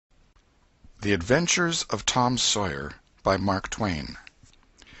The Adventures of Tom Sawyer, by Mark Twain.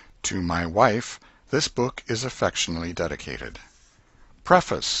 To my wife, this book is affectionately dedicated.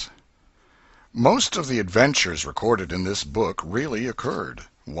 Preface. Most of the adventures recorded in this book really occurred.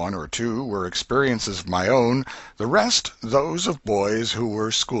 One or two were experiences of my own, the rest those of boys who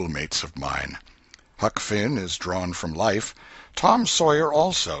were schoolmates of mine. Huck Finn is drawn from life, Tom Sawyer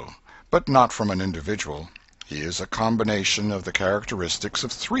also, but not from an individual. He is a combination of the characteristics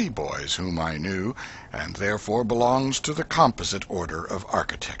of three boys whom I knew, and therefore belongs to the composite order of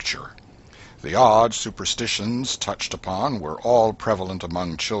architecture. The odd superstitions touched upon were all prevalent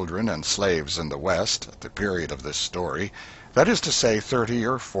among children and slaves in the West at the period of this story, that is to say 30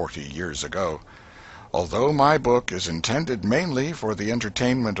 or 40 years ago. Although my book is intended mainly for the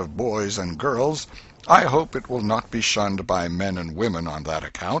entertainment of boys and girls, I hope it will not be shunned by men and women on that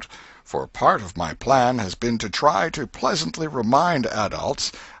account, for part of my plan has been to try to pleasantly remind adults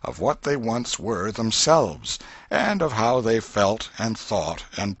of what they once were themselves, and of how they felt and thought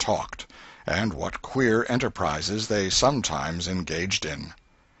and talked, and what queer enterprises they sometimes engaged in.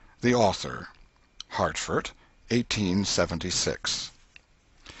 The Author. Hartford, 1876.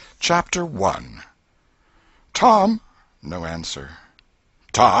 Chapter 1. Tom. No answer.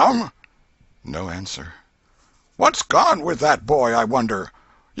 Tom. No answer. What's gone with that boy, I wonder?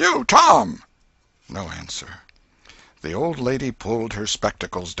 You, Tom! No answer. The old lady pulled her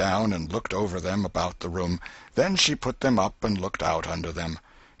spectacles down and looked over them about the room. Then she put them up and looked out under them.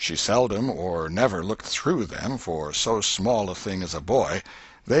 She seldom or never looked through them for so small a thing as a boy.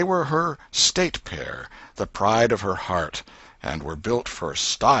 They were her state pair, the pride of her heart, and were built for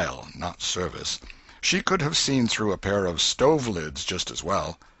style, not service. She could have seen through a pair of stove-lids just as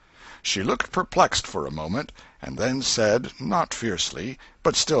well. She looked perplexed for a moment, and then said, not fiercely,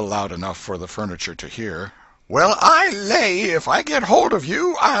 but still loud enough for the furniture to hear, "Well, I lay if I get hold of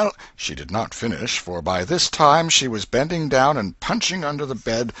you, I'll—" She did not finish, for by this time she was bending down and punching under the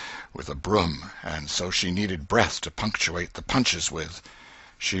bed with a broom, and so she needed breath to punctuate the punches with.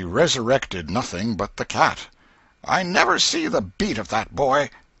 She resurrected nothing but the cat. "I never see the beat of that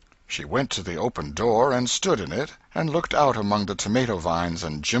boy." She went to the open door and stood in it, and looked out among the tomato vines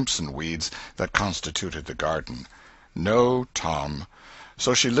and jimpson weeds that constituted the garden. No Tom.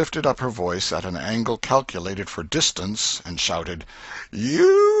 So she lifted up her voice at an angle calculated for distance, and shouted,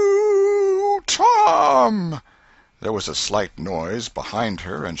 "You, Tom!" There was a slight noise behind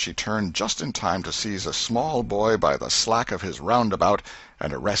her, and she turned just in time to seize a small boy by the slack of his roundabout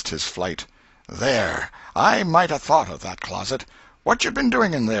and arrest his flight. "There! I might 'a' thought of that closet. What you been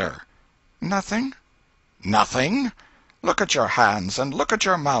doing in there?" "Nothing." "Nothing? Look at your hands, and look at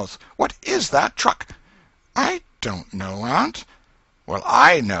your mouth. What is that truck?" "I don't know, Aunt." "Well,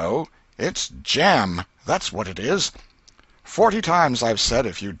 I know. It's jam, that's what it is. 40 times I've said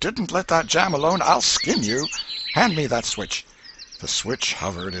if you didn't let that jam alone I'll skin you. Hand me that switch." The switch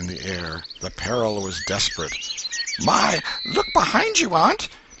hovered in the air. The peril was desperate. "My, look behind you, Aunt!"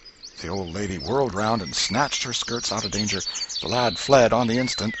 The old lady whirled round and snatched her skirts out of danger. The lad fled on the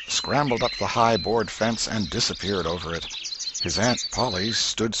instant, scrambled up the high board fence, and disappeared over it. His Aunt Polly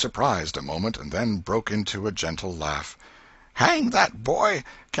stood surprised a moment, and then broke into a gentle laugh. "Hang that boy!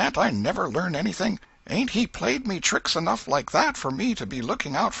 Can't I never learn anything? Ain't he played me tricks enough like that for me to be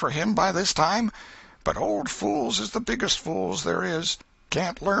looking out for him by this time? But old fools is the biggest fools there is.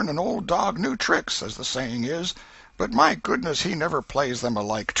 Can't learn an old dog new tricks, as the saying is. But my goodness, he never plays them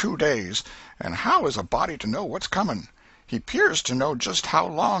alike 2 days, and how is a body to know what's coming? He 'pears to know just how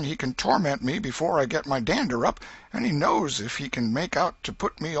long he can torment me before I get my dander up, and he knows if he can make out to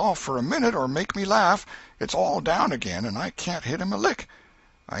put me off for a minute or make me laugh, it's all down again and I can't hit him a lick.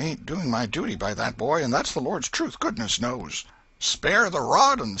 I ain't doing my duty by that boy, and that's the Lord's truth, goodness knows. Spare the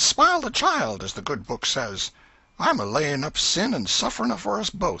rod and smile the child, as the good book says. I'm a laying up sin and suffering for us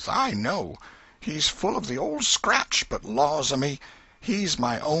both, I know. He's full of the old scratch, but laws o' me, he's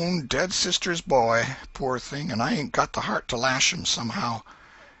my own dead sister's boy, poor thing, and I ain't got the heart to lash him somehow.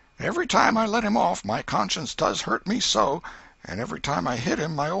 Every time I let him off my conscience does hurt me so, and every time I hit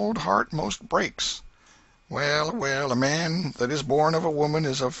him my old heart most breaks. Well, well, a man that is born of a woman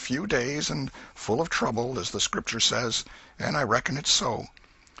is of few days and full of trouble, as the Scripture says, and I reckon it's so.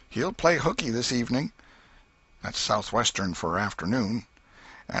 He'll play hookey this evening. That's southwestern for afternoon.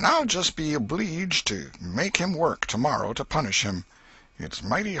 And I'll just be obleeged to make him work tomorrow to punish him. It's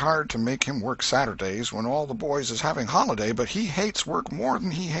mighty hard to make him work Saturdays when all the boys is having holiday, but he hates work more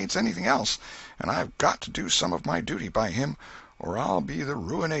than he hates anything else, and I've got to do some of my duty by him, or I'll be the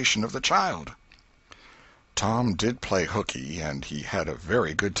ruination of the child." Tom did play hookey, and he had a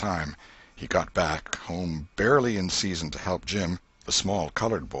very good time. He got back home barely in season to help Jim, The small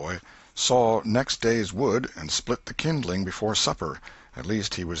colored boy saw next day's wood and split the kindling before supper. At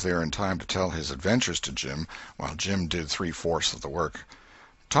least he was there in time to tell his adventures to Jim, while Jim did three-fourths of the work.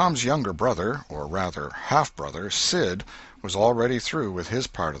 Tom's younger brother, or rather half-brother, Sid, was already through with his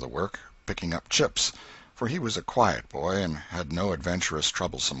part of the work, picking up chips, for he was a quiet boy and had no adventurous,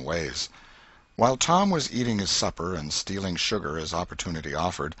 troublesome ways. While Tom was eating his supper and stealing sugar as opportunity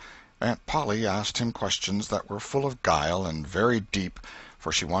offered, Aunt Polly asked him questions that were full of guile and very deep,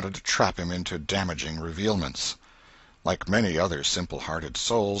 for she wanted to trap him into damaging revealments. Like many other simple-hearted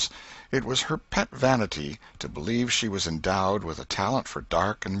souls, it was her pet vanity to believe she was endowed with a talent for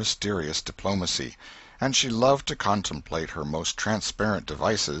dark and mysterious diplomacy, and she loved to contemplate her most transparent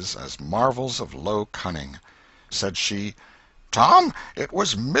devices as marvels of low cunning. Said she, "Tom, it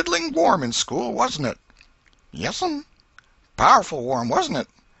was middling warm in school, wasn't it?" "Yes'm." "Powerful warm, wasn't it?"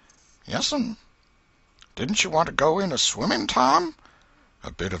 "Yes'm." "Didn't you want to go in a-swimming, Tom?"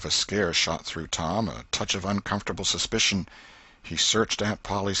 A bit of a scare shot through Tom, a touch of uncomfortable suspicion. He searched Aunt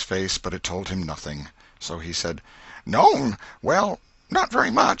Polly's face, but it told him nothing. So he said, "No'm, well, not very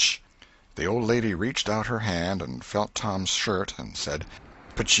much." The old lady reached out her hand and felt Tom's shirt, and said,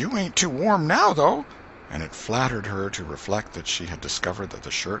 "But you ain't too warm now, though." And it flattered her to reflect that she had discovered that the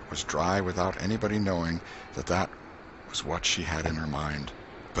shirt was dry without anybody knowing that that was what she had in her mind.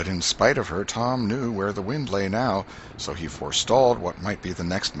 But in spite of her, Tom knew where the wind lay now, so he forestalled what might be the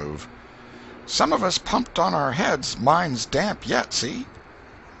next move. "Some of us pumped on our heads. Mine's damp yet, see?"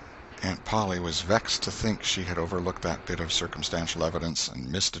 Aunt Polly was vexed to think she had overlooked that bit of circumstantial evidence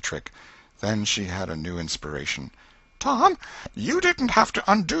and missed a trick. Then she had a new inspiration. "Tom, you didn't have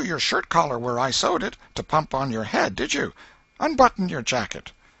to undo your shirt collar where I sewed it, to pump on your head, did you? Unbutton your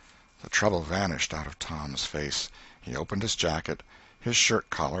jacket." The trouble vanished out of Tom's face. He opened his jacket. His shirt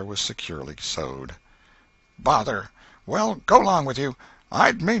collar was securely sewed. "Bother! Well, go 'long with you.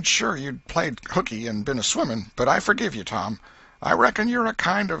 I'd made sure you'd played hooky and been a-swimming, but I forgive you, Tom. I reckon you're a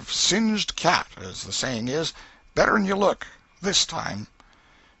kind of singed cat, as the saying is, better'n you look, this time."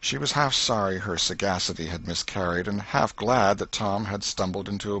 She was half sorry her sagacity had miscarried, and half glad that Tom had stumbled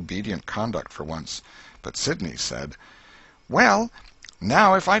into obedient conduct for once. But Sidney said, "Well,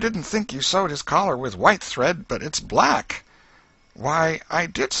 now if I didn't think you sewed his collar with white thread, but it's black." "Why, I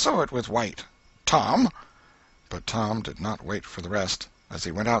did sew it with white." "Tom!" But Tom did not wait for the rest. As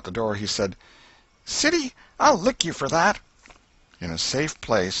he went out the door he said, "Siddy, I'll lick you for that." In a safe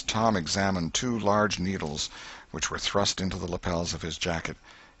place Tom examined two large needles, which were thrust into the lapels of his jacket,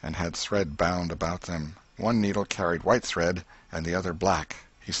 and had thread bound about them. One needle carried white thread, and the other black.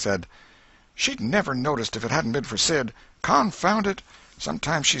 He said, "She'd never noticed if it hadn't been for Sid. Confound it!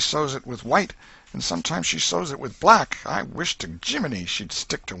 Sometimes she sews it with white, and sometimes she sews it with black. I wish to Jiminy she'd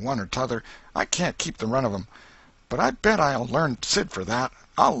stick to one or t'other. I can't keep the run of 'em. But I bet I'll learn Sid for that.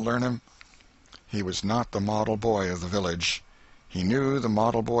 I'll learn him." He was not the model boy of the village. He knew the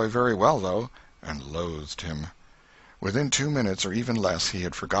model boy very well, though, and loathed him. Within 2 minutes, or even less, he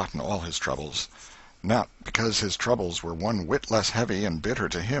had forgotten all his troubles. Not because his troubles were one whit less heavy and bitter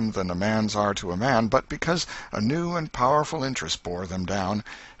to him than a man's are to a man, but because a new and powerful interest bore them down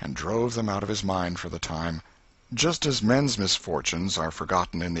and drove them out of his mind for the time, just as men's misfortunes are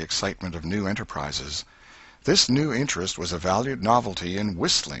forgotten in the excitement of new enterprises. This new interest was a valued novelty in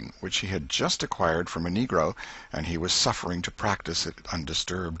whistling, which he had just acquired from a negro, and he was suffering to practice it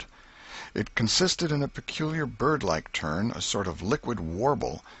undisturbed. It consisted in a peculiar bird-like turn, a sort of liquid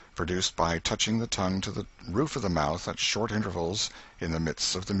warble, produced by touching the tongue to the roof of the mouth at short intervals in the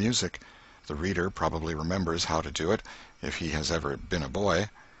midst of the music. The reader probably remembers how to do it, if he has ever been a boy.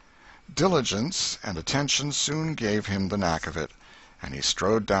 Diligence and attention soon gave him the knack of it, and he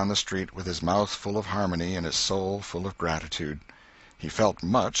strode down the street with his mouth full of harmony and his soul full of gratitude. He felt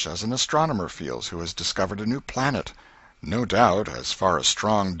much as an astronomer feels who has discovered a new planet. No doubt, as far as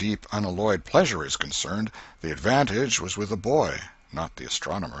strong, deep, unalloyed pleasure is concerned, the advantage was with the boy, not the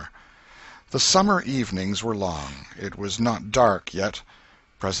astronomer. The summer evenings were long. It was not dark yet.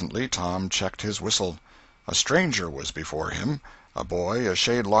 Presently Tom checked his whistle. A stranger was before him, a boy a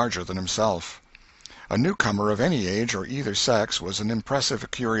shade larger than himself. A newcomer of any age or either sex was an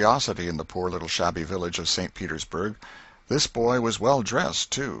impressive curiosity in the poor little shabby village of St. Petersburg. This boy was well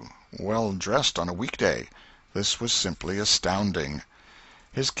dressed, too, well dressed on a weekday. This was simply astounding.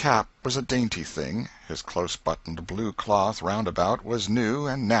 His cap was a dainty thing, his close-buttoned blue cloth roundabout was new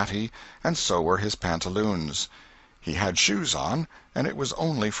and natty, and so were his pantaloons. He had shoes on, and it was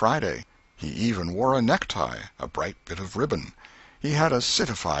only Friday. He even wore a necktie, a bright bit of ribbon. He had a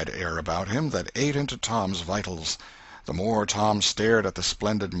citified air about him that ate into Tom's vitals. The more Tom stared at the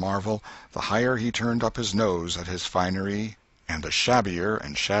splendid marvel, the higher he turned up his nose at his finery and the shabbier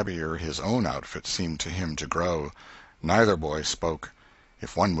and shabbier his own outfit seemed to him to grow. Neither boy spoke.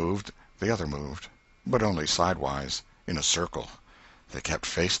 If one moved, the other moved, but only sidewise, in a circle. They kept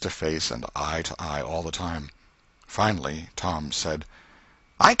face to face and eye to eye all the time. Finally Tom said,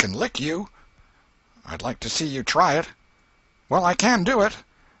 "I can lick you." "I'd like to see you try it." "Well, I can do it."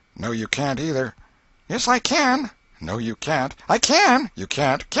 "No, you can't either." "Yes, I can." "No, you can't." "I can." "You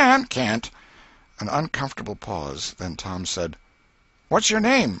can't." Can't." An uncomfortable pause. Then Tom said, "What's your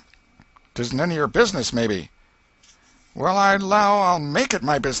name?" "'Tisn't any of your business, maybe." "Well, I 'low I'll make it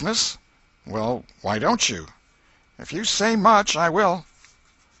my business." "Well, why don't you?" "If you say much, I will."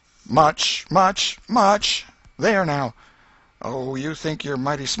 "Much, much, much. There now." "Oh, you think you're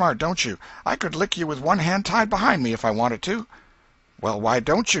mighty smart, don't you? I could lick you with one hand tied behind me if I wanted to." "Well, why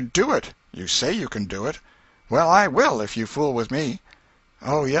don't you do it? You say you can do it." "Well, I will, if you fool with me."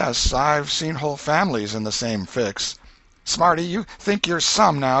 "Oh, yes, I've seen whole families in the same fix." "Smarty, you think you're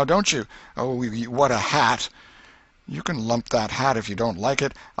some, now, don't you? Oh, what a hat!" "You can lump that hat if you don't like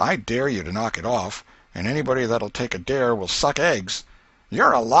it. I dare you to knock it off, and anybody that'll take a dare will suck eggs."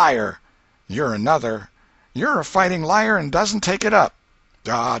 "You're a liar." "You're another." "You're a fighting liar and doesn't take it up."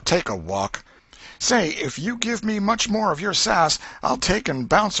 "Ah, take a walk." "Say, if you give me much more of your sass, I'll take and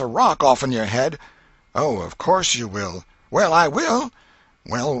bounce a rock off'n your head." "Oh, of course you will." "Well, I will."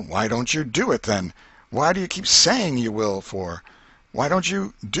 "Well, why don't you do it, then? Why do you keep saying you will, for? Why don't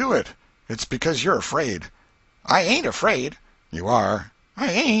you do it? It's because you're afraid." "I ain't afraid." "You are." "I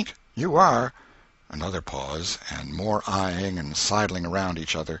ain't." "You are." Another pause, and more eyeing and sidling around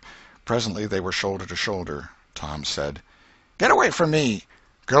each other. Presently they were shoulder to shoulder. Tom said, "Get away from me."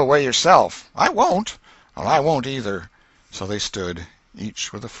 "Go away yourself." "I won't." "Well, I won't either." So they stood,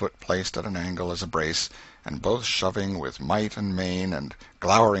 each with a foot placed at an angle as a brace, and both shoving with might and main and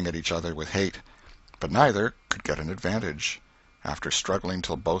glowering at each other with hate. But neither could get an advantage. After struggling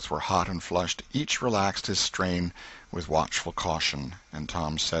till both were hot and flushed, each relaxed his strain with watchful caution, and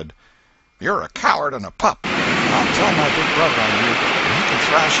Tom said, "You're a coward and a pup. I'll tell my big brother on you, and he can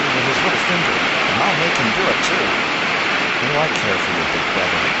thrash you with his little finger, and I'll make him do it, too." "Oh, I care for your big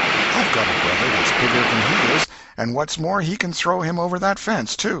brother. I've got a brother that's bigger than he is, and what's more, he can throw him over that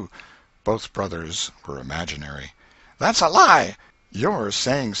fence, too." Both brothers were imaginary. "That's a lie." "Your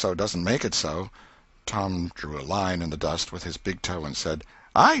saying so doesn't make it so." Tom drew a line in the dust with his big toe and said,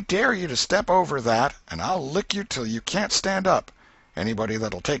 "I dare you to step over that, and I'll lick you till you can't stand up. Anybody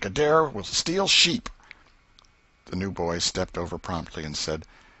that'll take a dare will steal sheep." The new boy stepped over promptly and said,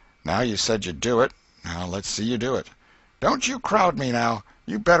 "Now you said you'd do it. Now let's see you do it." "Don't you crowd me, now.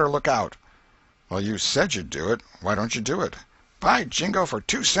 You better look out." "Well, you said you'd do it. Why don't you do it?" "By jingo, for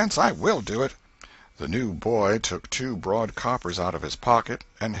 2 cents I will do it." The new boy took 2 broad coppers out of his pocket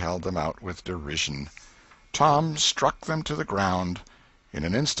and held them out with derision. Tom struck them to the ground. In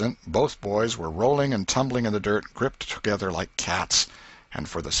an instant both boys were rolling and tumbling in the dirt, gripped together like cats, and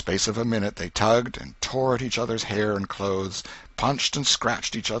for the space of a minute they tugged and tore at each other's hair and clothes, punched and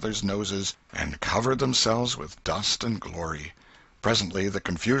scratched each other's noses, and covered themselves with dust and glory. Presently the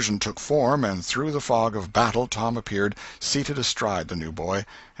confusion took form, and through the fog of battle Tom appeared, seated astride the new boy,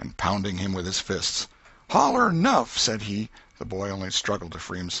 and pounding him with his fists. "Holler 'nuff," said he. The boy only struggled to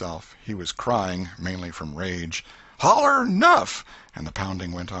free himself. He was crying, mainly from rage. "Holler 'nuff," and the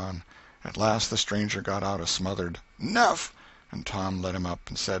pounding went on. At last the stranger got out a smothered "'Nuff," and Tom let him up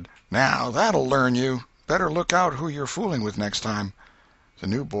and said, "Now that'll learn you. Better look out who you're fooling with next time." The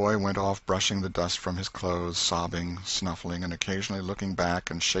new boy went off brushing the dust from his clothes, sobbing, snuffling, and occasionally looking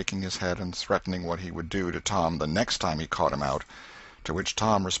back and shaking his head and threatening what he would do to Tom the next time he caught him out, to which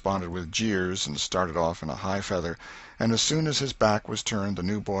Tom responded with jeers and started off in a high feather, and as soon as his back was turned the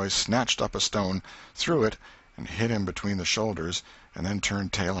new boy snatched up a stone, threw it, and hit him between the shoulders, and then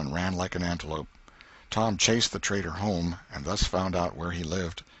turned tail and ran like an antelope. Tom chased the traitor home, and thus found out where he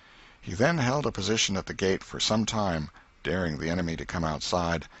lived. He then held a position at the gate for some time, daring the enemy to come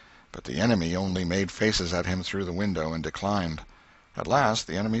outside, but the enemy only made faces at him through the window and declined. At last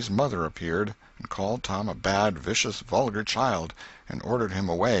the enemy's mother appeared, and called Tom a bad, vicious, vulgar child, and ordered him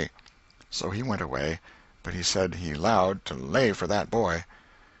away. So he went away, but he said he 'lowed to lay for that boy.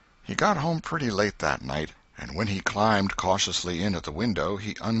 He got home pretty late that night, and when he climbed cautiously in at the window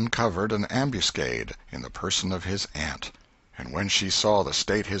he uncovered an ambuscade in the person of his aunt. And when she saw the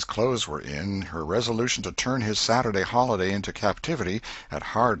state his clothes were in, her resolution to turn his Saturday holiday into captivity at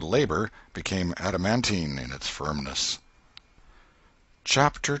hard labor became adamantine in its firmness.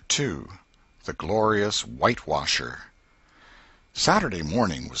 Chapter 2. The Glorious Whitewasher. Saturday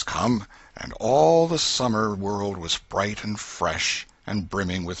morning was come, and all the summer world was bright and fresh and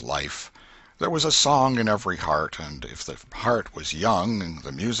brimming with life. There was a song in every heart, and if the heart was young,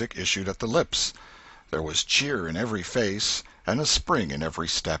 the music issued at the lips. There was cheer in every face, and a spring in every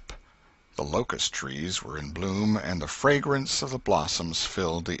step. The locust trees were in bloom, and the fragrance of the blossoms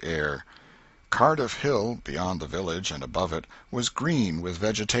filled the air. Cardiff Hill, beyond the village and above it, was green with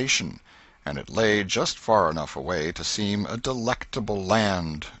vegetation, and it lay just far enough away to seem a delectable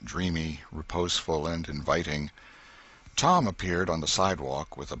land, dreamy, reposeful, and inviting. Tom appeared on the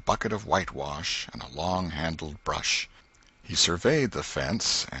sidewalk with a bucket of whitewash and a long-handled brush. He surveyed the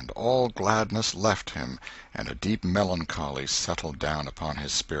fence, and all gladness left him, and a deep melancholy settled down upon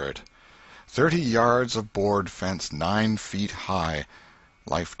his spirit. 30 yards of board fence 9 feet high.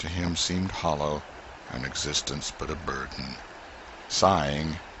 Life to him seemed hollow, and existence but a burden.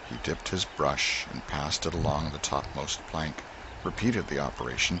 Sighing, he dipped his brush and passed it along the topmost plank, repeated the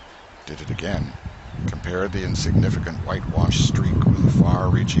operation, did it again, compared the insignificant whitewashed streak with the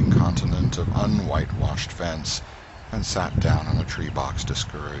far-reaching continent of unwhitewashed fence, and sat down on a tree-box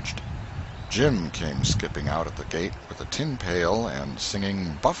discouraged. Jim came skipping out at the gate with a tin pail and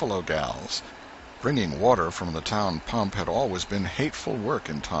singing "Buffalo Gals." Bringing water from the town pump had always been hateful work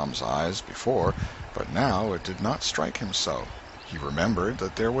in Tom's eyes before, but now it did not strike him so. He remembered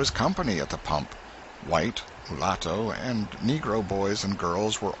that there was company at the pump. White, mulatto, and negro boys and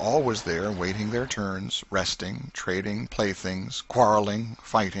girls were always there waiting their turns, resting, trading playthings, quarreling,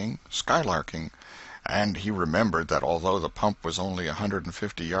 fighting, skylarking. And he remembered that although the pump was only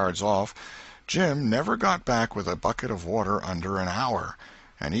 150 yards off, Jim never got back with a bucket of water under an hour,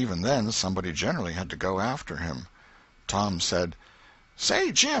 and even then somebody generally had to go after him. Tom said,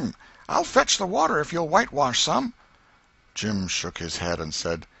 "Say, Jim, I'll fetch the water if you'll whitewash some." Jim shook his head and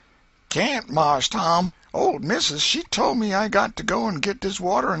said, "Can't, Mars Tom. Old missus, she told me I got to go and get dis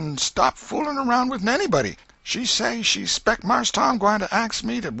water and stop fooling around with anybody. She say she spec Mars Tom gwine to ax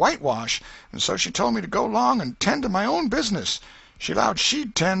me to whitewash, and so she told me to go 'long and tend to my own business. She 'lowed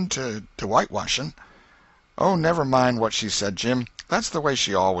she'd tend to whitewashin'." "Oh, never mind what she said, Jim. That's the way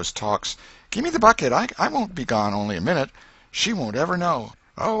she always talks. Gimme the bucket. I won't be gone only a minute. She won't ever know."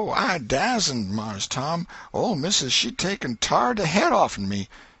 "Oh, I dasn't, Mars Tom. Ole missus she'd take and tar de head off'n me.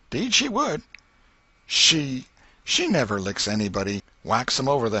 'Deed she would." She never licks anybody. Whacks 'em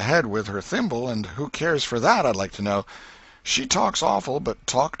over the head with her thimble, and who cares for that, I'd like to know. She talks awful, but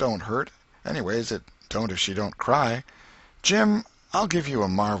talk don't hurt. Anyways, it don't if she don't cry. Jim, I'll give you a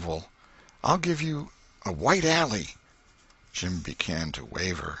marvel. I'll give you a white alley." Jim began to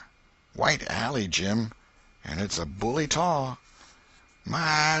waver. "White alley, Jim, and it's a bully taw."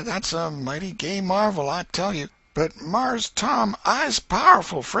 "My, that's a mighty gay marvel, I tell you. But, Mars Tom, I's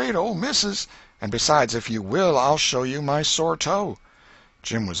powerful 'fraid of ole missus. And besides, if you will, I'll show you my sore toe."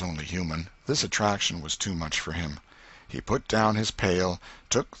 Jim was only human. This attraction was too much for him. He put down his pail,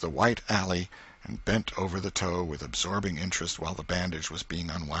 took the white alley, and bent over the toe with absorbing interest while the bandage was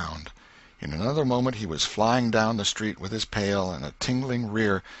being unwound. In another moment he was flying down the street with his pail and a tingling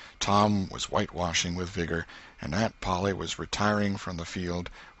rear. Tom was whitewashing with vigor, and Aunt Polly was retiring from the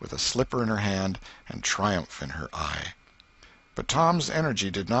field with a slipper in her hand and triumph in her eye. But Tom's energy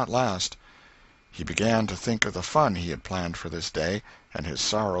did not last. He began to think of the fun he had planned for this day, and his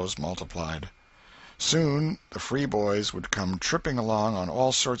sorrows multiplied. Soon the free boys would come tripping along on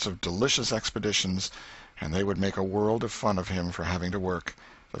all sorts of delicious expeditions, and they would make a world of fun of him for having to work.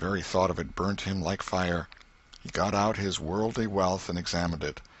 The very thought of it burnt him like fire. He got out his worldly wealth and examined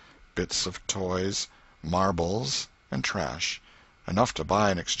it. Bits of toys, marbles, and trash. Enough to buy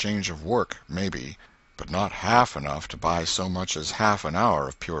an exchange of work, maybe, but not half enough to buy so much as half an hour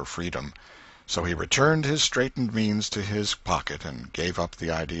of pure freedom. So he returned his straitened means to his pocket and gave up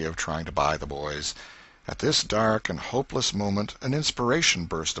the idea of trying to buy the boys. At this dark and hopeless moment an inspiration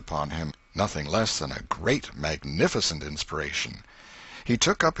burst upon him, nothing less than a great, magnificent inspiration. He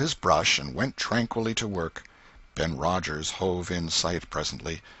took up his brush and went tranquilly to work. Ben Rogers hove in sight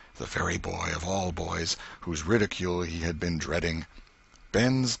presently, the very boy of all boys, whose ridicule he had been dreading.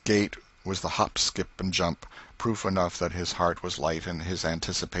 Ben's gait was the hop, skip, and jump, proof enough that his heart was light and his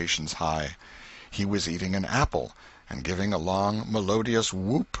anticipations high. He was eating an apple, and giving a long, melodious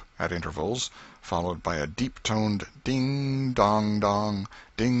whoop at intervals, followed by a deep-toned ding-dong-dong,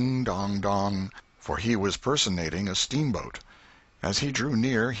 ding-dong-dong, for he was personating a steamboat. As he drew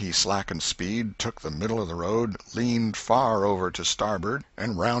near, he slackened speed, took the middle of the road, leaned far over to starboard,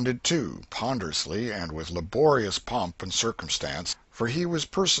 and rounded to, ponderously and with laborious pomp and circumstance, for he was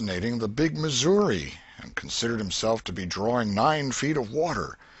personating the Big Missouri, and considered himself to be drawing 9 feet of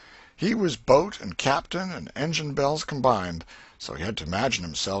water. He was boat and captain and engine bells combined, so he had to imagine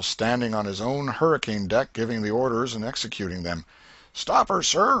himself standing on his own hurricane deck giving the orders and executing them. "Stop her,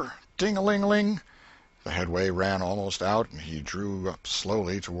 sir! ting-a-ling-ling. The headway ran almost out, and he drew up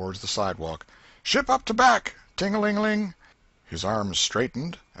slowly towards the sidewalk. Ship up to back, ting-a-ling-ling. His arms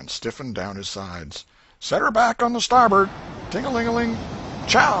straightened and stiffened down his sides. Set her back on the starboard, ting-a-ling-a-ling.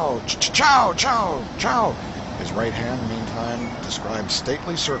 Chow, chow, chow, chow. His right hand, meantime, described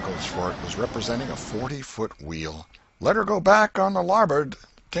stately circles, for it was representing a 40-foot wheel. Let her go back on the larboard,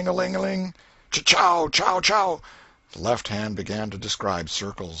 ting-a-ling-a-ling. Chow, chow, chow. The left hand began to describe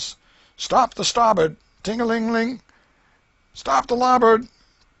circles. Stop the starboard, ting-a-ling-ling. Stop the larboard.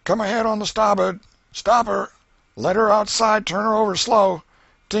 Come ahead on the starboard. Stop her. Let her outside, turn her over slow.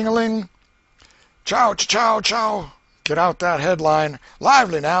 Ting-a-ling. Chow, chow, chow. Get out that headline.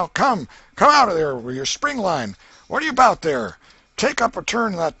 Lively now. Come out of there with your spring line. What are you about there? Take up a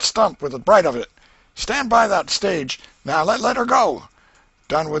turn that stump with the bright of it. Stand by that stage. Now let her go.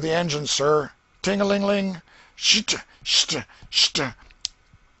 Done with the engine, sir. Ting-a-ling-ling. Sht, sht, sht.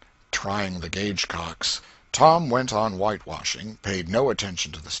 Trying the gauge-cocks. Tom went on whitewashing, paid no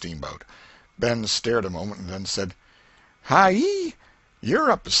attention to the steamboat. Ben stared a moment and then said, Hi-yi,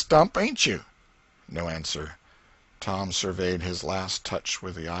 you're up a stump, ain't you? No answer. Tom surveyed his last touch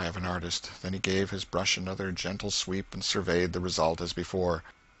with the eye of an artist. Then he gave his brush another gentle sweep and surveyed the result as before.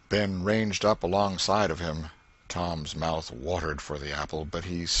 Ben ranged up alongside of him. Tom's mouth watered for the apple, but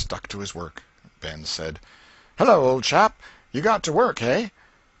he stuck to his work. Ben said, Hello, old chap. You got to work, eh?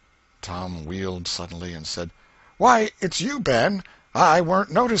 Tom wheeled suddenly and said, Why, it's you, Ben. I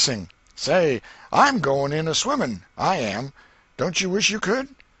weren't noticing. Say, I'm going in a-swimming, I am. Don't you wish you could?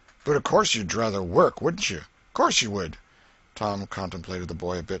 But of course you'd rather work, wouldn't you? Course you would. Tom contemplated the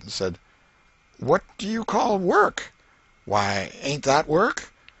boy a bit and said, What do you call work? Why, ain't that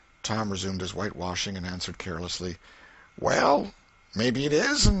work? Tom resumed his whitewashing and answered carelessly, Well, maybe it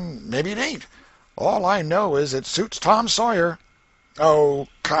is and maybe it ain't. All I know is it suits Tom Sawyer. Oh,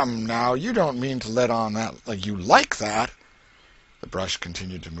 come now, you don't mean to let on that you like that. The brush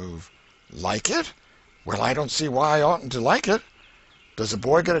continued to move. Like it? Well, I don't see why I oughtn't to like it. Does a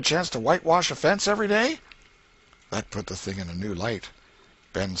boy get a chance to whitewash a fence every day? That put the thing in a new light.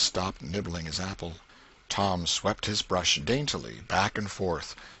 Ben stopped nibbling his apple. Tom swept his brush daintily back and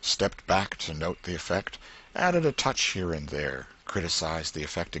forth, stepped back to note the effect, added a touch here and there, criticized the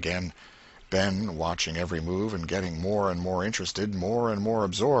effect again. Ben, watching every move and getting more and more interested, more and more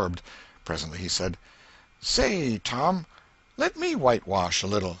absorbed. Presently he said, Say, Tom, let me whitewash a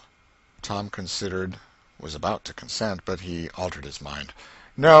little. Tom considered, was about to consent, but he altered his mind.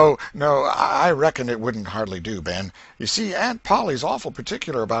 No, I reckon it wouldn't hardly do, Ben. You see, Aunt Polly's awful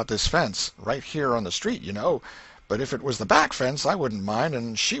particular about this fence, right here on the street, you know. But if it was the back fence, I wouldn't mind,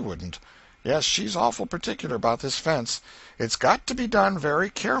 and she wouldn't. Yes, she's awful particular about this fence. It's got to be done very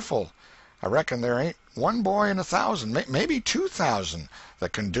careful. I reckon there ain't one boy in 1,000, maybe 2,000,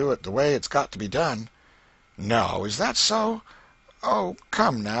 that can do it the way it's got to be done. No, is that so? Oh,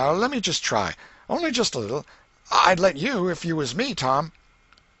 come now, let me just try. Only just a little. I'd let you if you was me, Tom.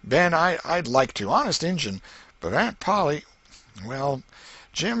 Ben, I'd like to, honest Injun, but Aunt Polly, well,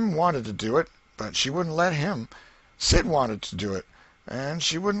 Jim wanted to do it, but she wouldn't let him. Sid wanted to do it, and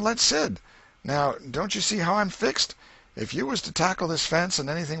she wouldn't let Sid. Now, don't you see how I'm fixed? If you was to tackle this fence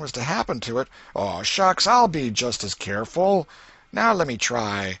and anything was to happen to it, oh, shucks, I'll be just as careful. Now let me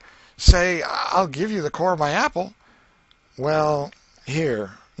try. Say, I'll give you the core of my apple. Well,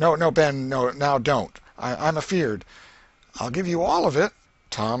 here. No, Ben, no, now don't. I'm afeard. I'll give you all of it.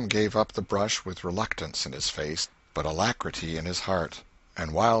 Tom gave up the brush with reluctance in his face, but alacrity in his heart.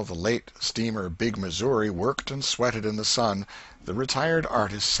 And while the late steamer Big Missouri worked and sweated in the sun, the retired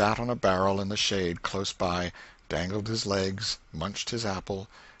artist sat on a barrel in the shade close by, dangled his legs, munched his apple,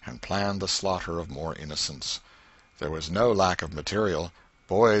 and planned the slaughter of more innocents. There was no lack of material.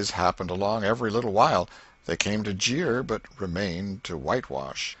 Boys happened along every little while. They came to jeer, but remained to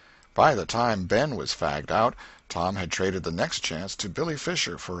whitewash. By the time Ben was fagged out, Tom had traded the next chance to Billy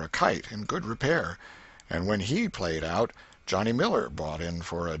Fisher for a kite in good repair, and when he played out, Johnny Miller brought in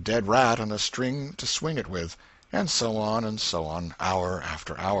for a dead rat and a string to swing it with, and so on, hour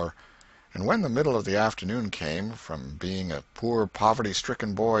after hour. And when the middle of the afternoon came, from being a poor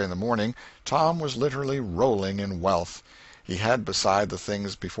poverty-stricken boy in the morning, Tom was literally rolling in wealth. He had, beside the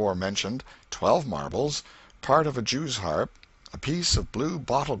things before mentioned, 12 marbles, part of a jew's harp, a piece of blue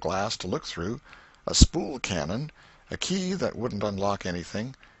bottle-glass to look through, a spool cannon, a key that wouldn't unlock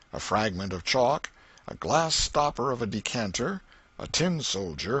anything, a fragment of chalk, a glass stopper of a decanter, a tin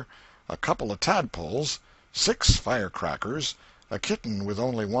soldier, a couple of tadpoles, 6 firecrackers, a kitten with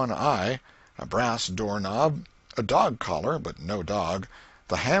only one eye, a brass doorknob, a dog collar but no dog,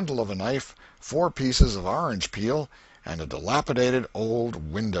 the handle of a knife, 4 pieces of orange peel, and a dilapidated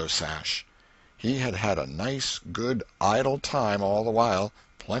old window-sash. He had had a nice, good, idle time all the while,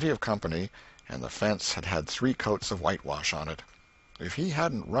 plenty of company, and the fence had had 3 coats of whitewash on it. If he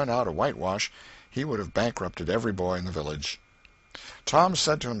hadn't run out of whitewash, he would have bankrupted every boy in the village. Tom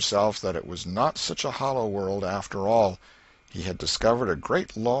said to himself that it was not such a hollow world after all. He had discovered a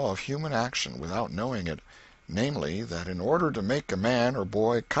great law of human action without knowing it, namely, that in order to make a man or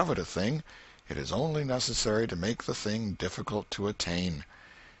boy covet a thing, it is only necessary to make the thing difficult to attain.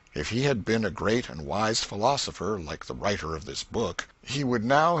 If he had been a great and wise philosopher, like the writer of this book, he would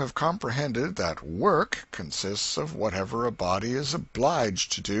now have comprehended that work consists of whatever a body is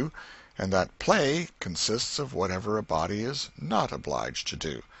obliged to do, and that play consists of whatever a body is not obliged to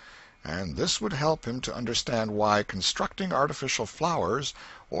do. And this would help him to understand why constructing artificial flowers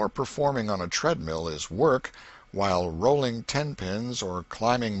or performing on a treadmill is work, while rolling 10-pins or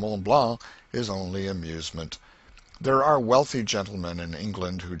climbing Mont Blanc is only amusement. There are wealthy gentlemen in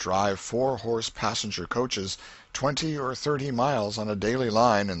England who drive 4-horse passenger coaches 20 or 30 miles on a daily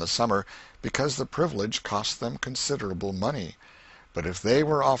line in the summer because the privilege costs them considerable money. But if they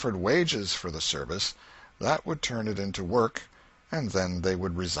were offered wages for the service, that would turn it into work, and then they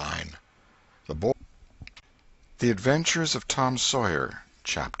would resign. The Adventures of Tom Sawyer,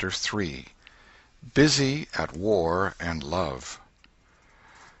 Chapter 3. Busy at War and Love.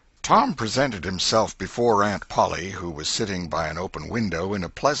 Tom presented himself before Aunt Polly, who was sitting by an open window in a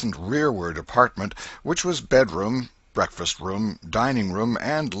pleasant rearward apartment which was bedroom, breakfast-room, dining-room,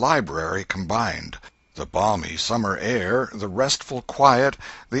 and library combined. The balmy summer air, the restful quiet,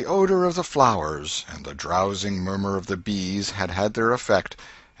 the odor of the flowers, and the drowsing murmur of the bees had had their effect,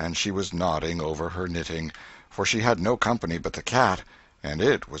 and she was nodding over her knitting, for she had no company but the cat, and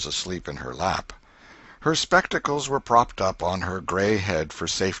it was asleep in her lap. Her spectacles were propped up on her gray head for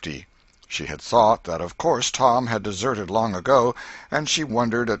safety. She had thought that of course Tom had deserted long ago, and she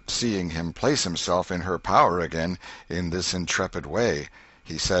wondered at seeing him place himself in her power again in this intrepid way.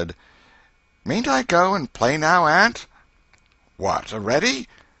 He said, "Mayn't I go and play now, Aunt?" "What, a-ready?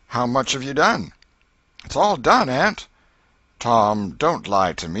 How much have you done?" "It's all done, Aunt." "Tom, don't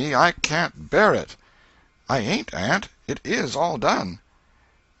lie to me. I can't bear it." "I ain't, Aunt. It is all done."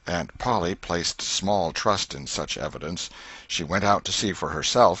 Aunt Polly placed small trust in such evidence. She went out to see for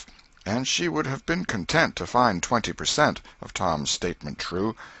herself, and she would have been content to find 20% of Tom's statement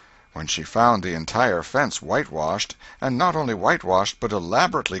true. When she found the entire fence whitewashed, and not only whitewashed but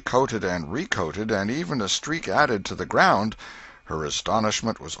elaborately coated and recoated, and even a streak added to the ground, her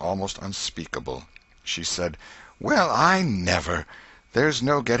astonishment was almost unspeakable. She said, "Well, I never! There's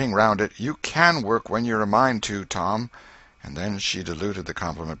no getting round it. You can work when you're a mind to, Tom." And then she diluted the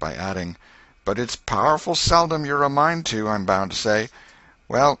compliment by adding, "But it's powerful seldom you're a mind to, I'm bound to say.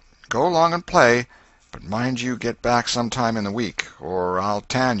 Well, go along and play, but mind you get back some time in the week, or I'll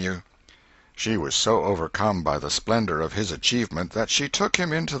tan you." She was so overcome by the splendor of his achievement that she took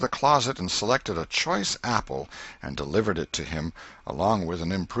him into the closet and selected a choice apple and delivered it to him, along with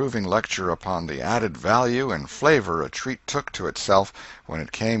an improving lecture upon the added value and flavor a treat took to itself when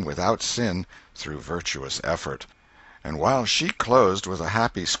it came without sin through virtuous effort. And while she closed with a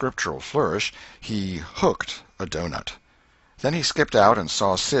happy scriptural flourish, he hooked a doughnut. Then he skipped out and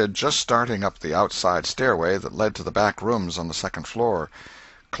saw Sid just starting up the outside stairway that led to the back rooms on the second floor.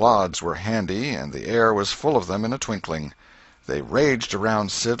 Clods were handy, and the air was full of them in a twinkling. They raged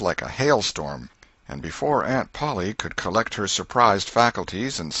around Sid like a hailstorm, and before Aunt Polly could collect her surprised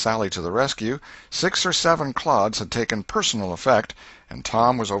faculties and sally to the rescue, 6 or 7 clods had taken personal effect, and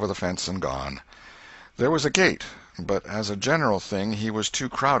Tom was over the fence and gone. There was a gate, but as a general thing he was too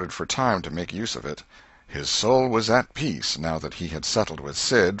crowded for time to make use of it. His soul was at peace, now that he had settled with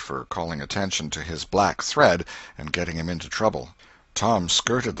Sid for calling attention to his black thread and getting him into trouble. Tom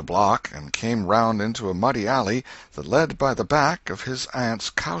skirted the block and came round into a muddy alley that led by the back of his aunt's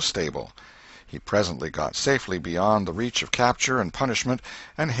cow-stable. He presently got safely beyond the reach of capture and punishment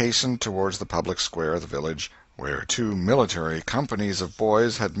and hastened towards the public square of the village, where 2 military companies of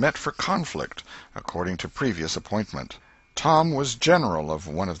boys had met for conflict, according to previous appointment. Tom was general of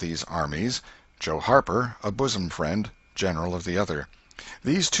one of these armies, Joe Harper, a bosom friend, general of the other.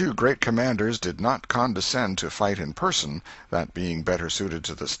 These 2 great commanders did not condescend to fight in person, that being better suited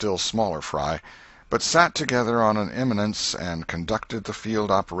to the still smaller fry, but sat together on an eminence and conducted the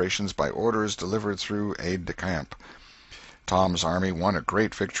field operations by orders delivered through aide-de-camp. Tom's army won a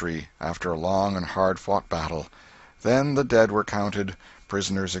great victory, after a long and hard-fought battle. Then the dead were counted,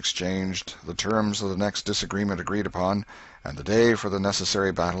 prisoners exchanged, the terms of the next disagreement agreed upon, and the day for the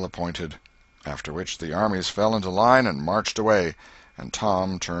necessary battle appointed, after which the armies fell into line and marched away, and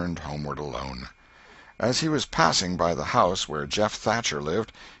Tom turned homeward alone. As he was passing by the house where Jeff Thatcher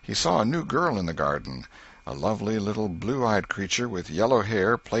lived, he saw a new girl in the garden, a lovely little blue-eyed creature with yellow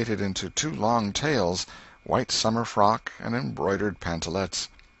hair plaited into two long tails, white summer frock, and embroidered pantalettes.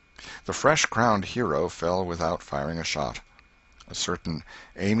 The fresh-crowned hero fell without firing a shot. A certain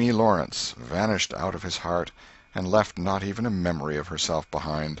Amy Lawrence vanished out of his heart and left not even a memory of herself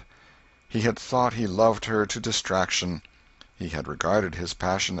behind. He had thought he loved her to distraction. He had regarded his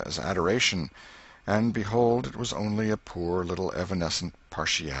passion as adoration, and behold, it was only a poor little evanescent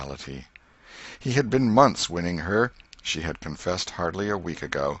partiality. He had been months winning her. She had confessed hardly a week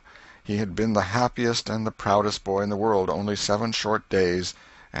ago. He had been the happiest and the proudest boy in the world only 7 short days,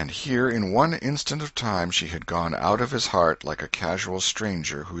 and here in one instant of time she had gone out of his heart like a casual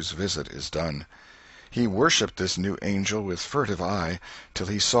stranger whose visit is done. He worshipped this new angel with furtive eye, till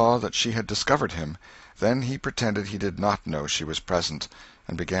he saw that she had discovered him. Then he pretended he did not know she was present,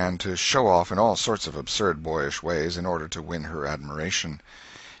 and began to show off in all sorts of absurd boyish ways in order to win her admiration.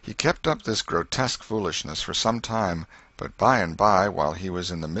 He kept up this grotesque foolishness for some time, but by and by, while he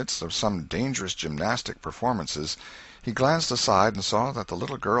was in the midst of some dangerous gymnastic performances, he glanced aside and saw that the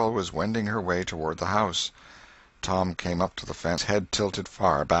little girl was wending her way toward the house. Tom came up to the fence, head tilted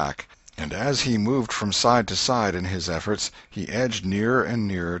far back, and as he moved from side to side in his efforts, he edged nearer and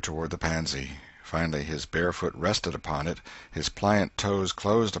nearer toward the pansy. Finally his bare foot rested upon it, his pliant toes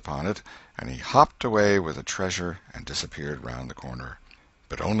closed upon it, and he hopped away with the treasure and disappeared round the corner.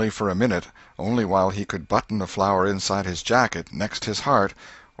 But only for a minute, only while he could button the flower inside his jacket, next his heart,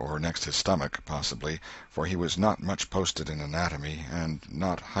 or next his stomach, possibly, for he was not much posted in anatomy, and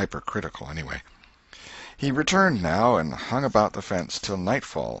not hypercritical anyway. He returned now, and hung about the fence till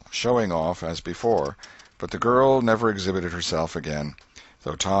nightfall, showing off as before, but the girl never exhibited herself again,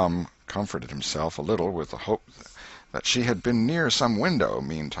 though Tom comforted himself a little with the hope that she had been near some window,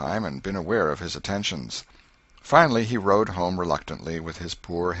 meantime, and been aware of his attentions. Finally he rode home reluctantly, with his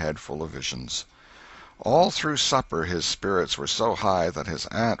poor head full of visions. All through supper his spirits were so high that his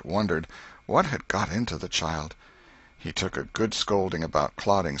aunt wondered what had got into the child. He took a good scolding about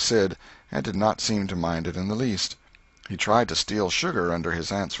clodding Sid, and did not seem to mind it in the least. He tried to steal sugar under his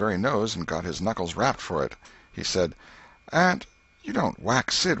aunt's very nose, and got his knuckles rapped for it. He said, "Aunt, you don't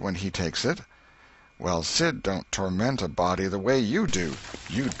whack Sid when he takes it." "Well, Sid don't torment a body the way you do.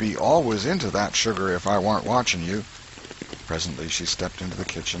 You'd be always into that sugar if I warn't watching you." Presently she stepped into the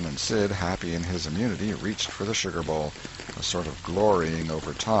kitchen, and Sid, happy in his immunity, reached for the sugar bowl, a sort of glorying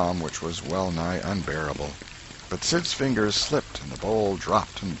over Tom which was well-nigh unbearable. But Sid's fingers slipped, and the bowl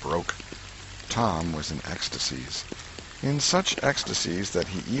dropped and broke. Tom was in ecstasies. In such ecstasies that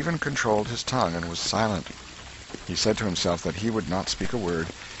he even controlled his tongue and was silent. He said to himself that he would not speak a word,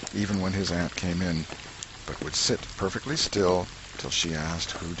 even when his aunt came in, but would sit perfectly still till she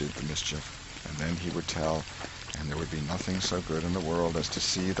asked who did the mischief, and then he would tell, and there would be nothing so good in the world as to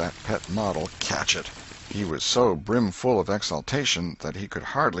see that pet model catch it. He was so brimful of exultation that he could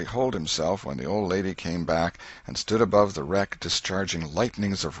hardly hold himself when the old lady came back and stood above the wreck discharging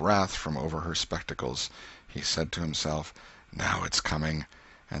lightnings of wrath from over her spectacles. He said to himself, "Now it's coming,"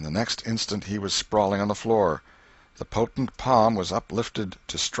 and the next instant he was sprawling on the floor. The potent palm was uplifted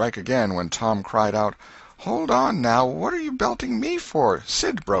to strike again when Tom cried out, "Hold on, now, what are you belting me for?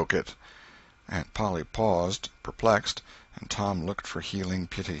 Sid broke it." Aunt Polly paused, perplexed, and Tom looked for healing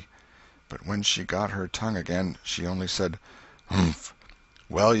pity. But when she got her tongue again, she only said, "Humph!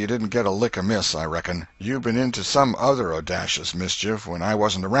 Well, you didn't get a lick amiss, I reckon. You been into some other audacious mischief when I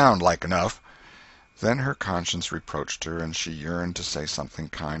wasn't around, like enough." Then her conscience reproached her, and she yearned to say something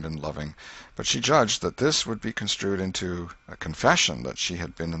kind and loving, but she judged that this would be construed into a confession that she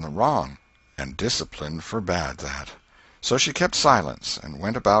had been in the wrong, and discipline forbade that. So she kept silence, and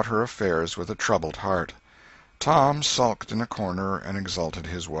went about her affairs with a troubled heart. Tom sulked in a corner and exulted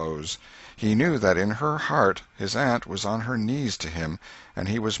his woes. He knew that in her heart his aunt was on her knees to him, and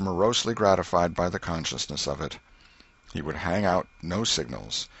he was morosely gratified by the consciousness of it. He would hang out no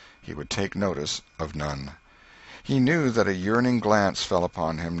signals. He would take notice of none. He knew that a yearning glance fell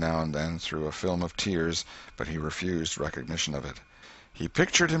upon him now and then through a film of tears, but he refused recognition of it. He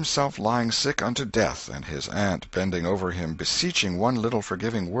pictured himself lying sick unto death, and his aunt bending over him beseeching one little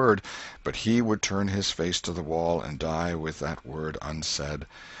forgiving word, but he would turn his face to the wall and die with that word unsaid.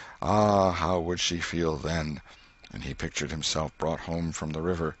 Ah, how would she feel then? And he pictured himself brought home from the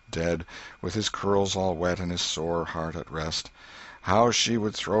river, dead, with his curls all wet and his sore heart at rest. How she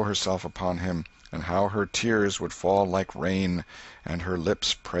would throw herself upon him, and how her tears would fall like rain, and her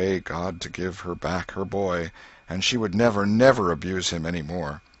lips pray God to give her back her boy, and she would never, never abuse him any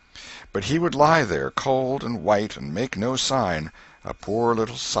more. But he would lie there, cold and white, and make no sign, a poor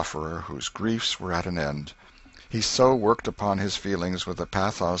little sufferer whose griefs were at an end. He so worked upon his feelings with the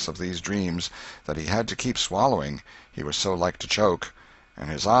pathos of these dreams that he had to keep swallowing, he was so like to choke, and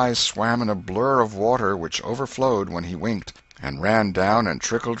his eyes swam in a blur of water which overflowed when he winked, and ran down and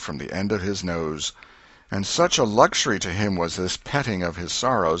trickled from the end of his nose. And such a luxury to him was this petting of his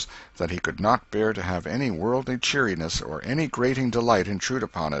sorrows that he could not bear to have any worldly cheeriness or any grating delight intrude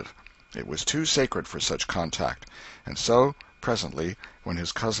upon it. It was too sacred for such contact, and so, presently, when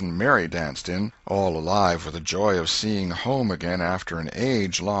his cousin Mary danced in, all alive with the joy of seeing home again after an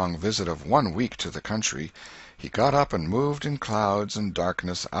age-long visit of 1 week to the country, he got up and moved in clouds and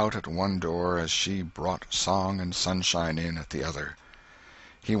darkness out at one door as she brought song and sunshine in at the other.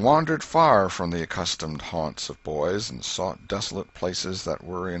 He wandered far from the accustomed haunts of boys, and sought desolate places that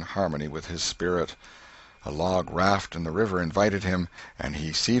were in harmony with his spirit. A log raft in the river invited him, and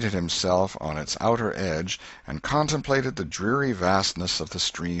he seated himself on its outer edge and contemplated the dreary vastness of the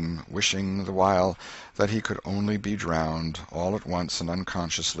stream, wishing the while that he could only be drowned, all at once and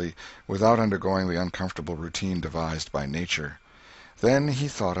unconsciously, without undergoing the uncomfortable routine devised by nature. Then he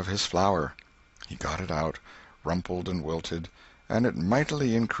thought of his flower. He got it out, rumpled and wilted, and it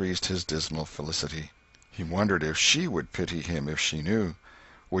mightily increased his dismal felicity. He wondered if she would pity him if she knew.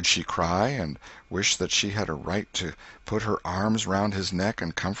 Would she cry, and wish that she had a right to put her arms round his neck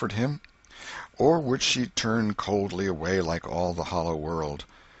and comfort him? Or would she turn coldly away like all the hollow world?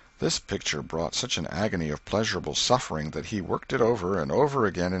 This picture brought such an agony of pleasurable suffering that he worked it over and over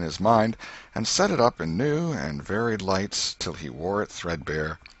again in his mind, and set it up in new and varied lights till he wore it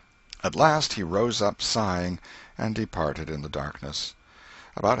threadbare. At last he rose up, sighing, and departed in the darkness.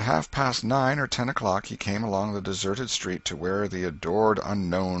 About 9:30 or 10 o'clock he came along the deserted street to where the adored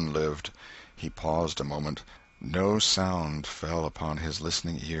unknown lived. He paused a moment. No sound fell upon his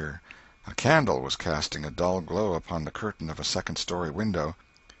listening ear. A candle was casting a dull glow upon the curtain of a second-story window.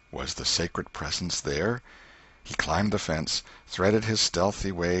 Was the sacred presence there? He climbed the fence, threaded his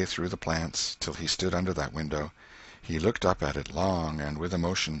stealthy way through the plants, till he stood under that window. He looked up at it long and with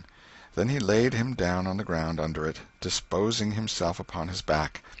emotion. Then he laid him down on the ground under it, disposing himself upon his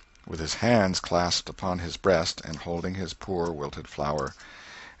back, with his hands clasped upon his breast and holding his poor wilted flower.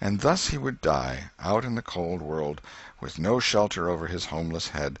 And thus he would die, out in the cold world, with no shelter over his homeless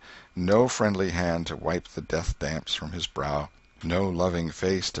head, no friendly hand to wipe the death-damps from his brow, no loving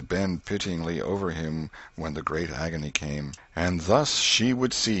face to bend pityingly over him when the great agony came. And thus she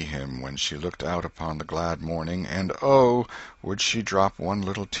would see him when she looked out upon the glad morning, and oh, would she drop one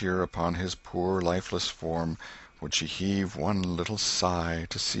little tear upon his poor lifeless form, would she heave one little sigh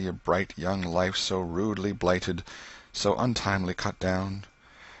to see a bright young life so rudely blighted, so untimely cut down?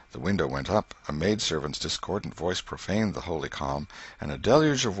 The window went up, a maidservant's discordant voice profaned the holy calm, and a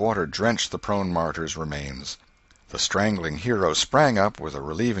deluge of water drenched the prone martyr's remains. The strangling hero sprang up with a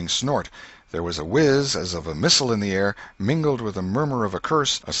relieving snort. There was a whiz as of a missile in the air, mingled with the murmur of a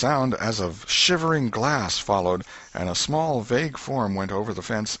curse, a sound as of shivering glass followed, and a small vague form went over the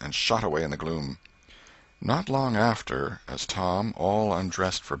fence and shot away in the gloom. Not long after, as Tom, all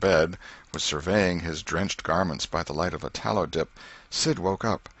undressed for bed, was surveying his drenched garments by the light of a tallow-dip, Sid woke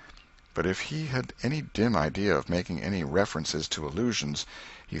up. But if he had any dim idea of making any references to illusions,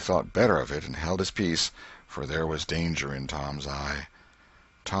 he thought better of it and held his peace, for there was danger in Tom's eye.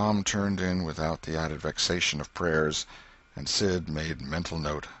 Tom turned in without the added vexation of prayers, and Sid made mental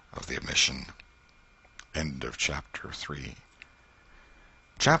note of the omission. End of Chapter 3.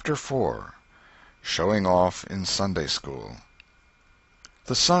 Chapter 4. Showing Off in Sunday School.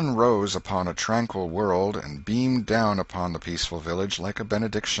 The sun rose upon a tranquil world and beamed down upon the peaceful village like a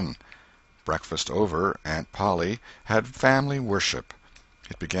benediction. Breakfast over, Aunt Polly had family worship.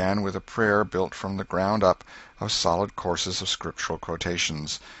 It began with a prayer built from the ground up of solid courses of scriptural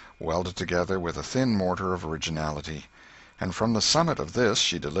quotations, welded together with a thin mortar of originality. And from the summit of this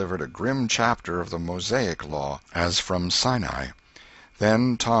she delivered a grim chapter of the Mosaic law, as from Sinai.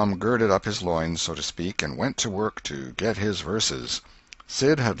 Then Tom girded up his loins, so to speak, and went to work to get his verses.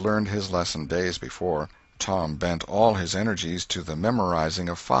 Sid had learned his lesson days before. Tom bent all his energies to the memorizing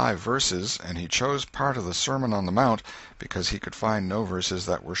of 5 verses, and he chose part of the Sermon on the Mount because he could find no verses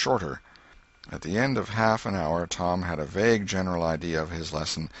that were shorter. At the end of half an hour Tom had a vague general idea of his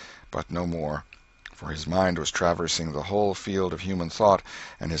lesson, but no more, for his mind was traversing the whole field of human thought,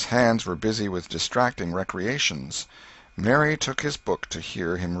 and his hands were busy with distracting recreations. Mary took his book to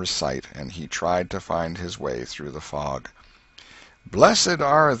hear him recite, and he tried to find his way through the fog. "Blessed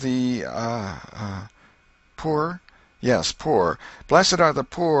are the poor? Yes, poor. Blessed are the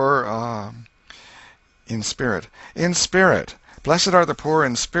poor in spirit. In spirit. Blessed are the poor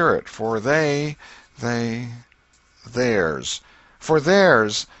in spirit, for theirs. For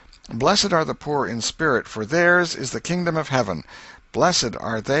theirs, blessed are the poor in spirit, for theirs is the kingdom of heaven. Blessed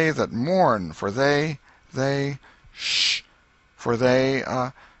are they that mourn, for they, shh, for they,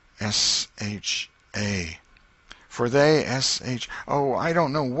 S-H-A. For they, S-H, oh, I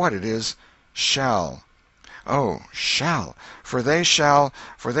don't know what it is. Shall. Oh, shall.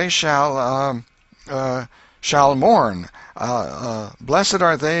 Shall mourn. Blessed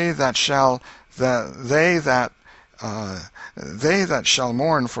are they that shall, they that shall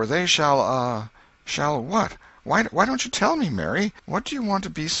mourn, for they shall what? Why don't you tell me, Mary? What do you want to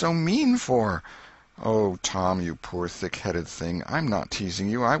be so mean for? Oh, Tom, you poor thick-headed thing, I'm not teasing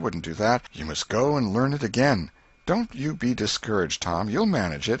you. I wouldn't do that. You must go and learn it again. Don't you be discouraged, Tom. You'll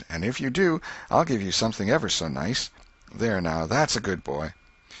manage it, and if you do, I'll give you something ever so nice. There now, that's a good boy.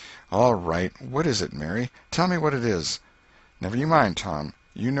 All right. What is it, Mary? Tell me what it is. Never you mind, Tom.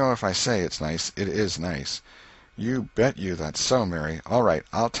 You know if I say it's nice, it is nice. You bet you that's so, Mary. All right,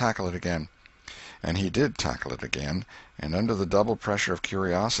 I'll tackle it again. And he did tackle it again, and under the double pressure of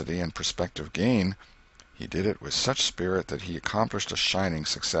curiosity and prospective gain, he did it with such spirit that he accomplished a shining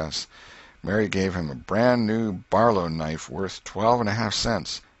success. Mary gave him a brand-new Barlow knife worth 12.5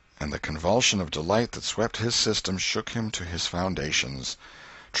 cents, and the convulsion of delight that swept his system shook him to his foundations.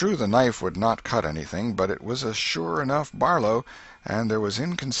 True, the knife would not cut anything, but it was a sure enough Barlow, and there was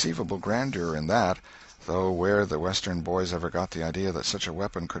inconceivable grandeur in that, though where the Western boys ever got the idea that such a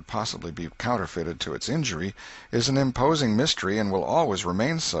weapon could possibly be counterfeited to its injury is an imposing mystery and will always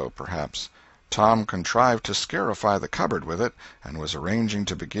remain so, perhaps. Tom contrived to scarify the cupboard with it, and was arranging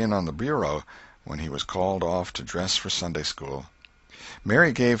to begin on the bureau, when he was called off to dress for Sunday school.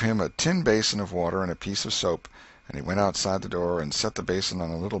 Mary gave him a tin basin of water and a piece of soap, and he went outside the door and set the basin on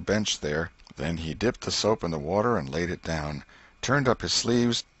a little bench there. Then he dipped the soap in the water and laid it down, turned up his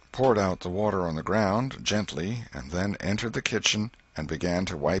sleeves, poured out the water on the ground, gently, and then entered the kitchen and began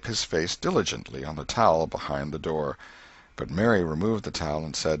to wipe his face diligently on the towel behind the door. But Mary removed the towel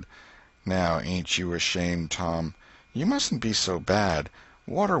and said, "Now, ain't you ashamed, Tom? You mustn't be so bad.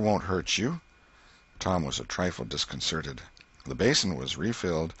 Water won't hurt you." Tom was a trifle disconcerted. The basin was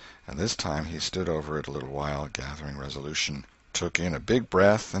refilled, and this time he stood over it a little while, gathering resolution, took in a big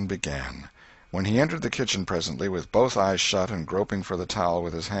breath, and began. When he entered the kitchen presently, with both eyes shut and groping for the towel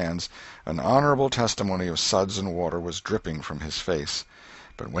with his hands, an honorable testimony of suds and water was dripping from his face.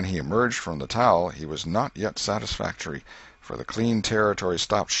 But when he emerged from the towel he was not yet satisfactory, for the clean territory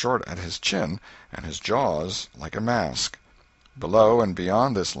stopped short at his chin, and his jaws like a mask. Below and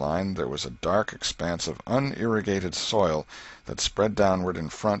beyond this line there was a dark expanse of unirrigated soil that spread downward in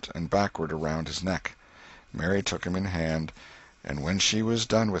front and backward around his neck. Mary took him in hand, and when she was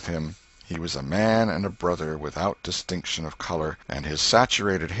done with him, he was a man and a brother without distinction of color, and his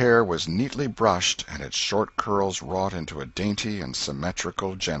saturated hair was neatly brushed and its short curls wrought into a dainty and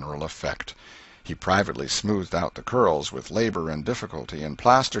symmetrical general effect. He privately smoothed out the curls with labor and difficulty, and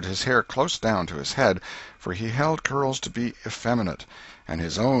plastered his hair close down to his head, for he held curls to be effeminate, and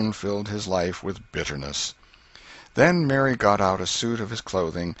his own filled his life with bitterness. Then Mary got out a suit of his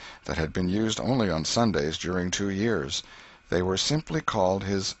clothing that had been used only on Sundays during 2 years. They were simply called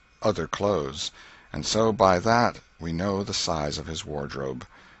his other clothes, and so by that we know the size of his wardrobe.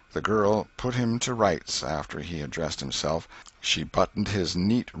 The girl put him to rights after he had dressed himself. She buttoned his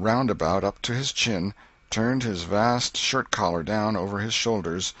neat roundabout up to his chin, turned his vast shirt-collar down over his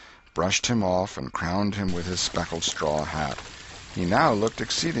shoulders, brushed him off, and crowned him with his speckled straw hat. He now looked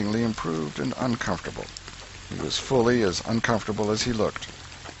exceedingly improved and uncomfortable. He was fully as uncomfortable as he looked,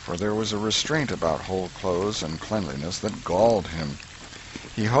 for there was a restraint about whole clothes and cleanliness that galled him.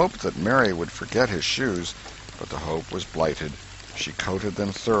 He hoped that Mary would forget his shoes, but the hope was blighted. She coated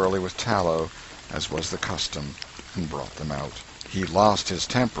them thoroughly with tallow, as was the custom, and brought them out. He lost his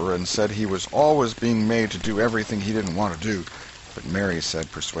temper and said he was always being made to do everything he didn't want to do, but Mary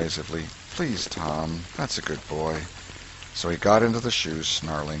said persuasively, "Please, Tom, that's a good boy." So he got into the shoes,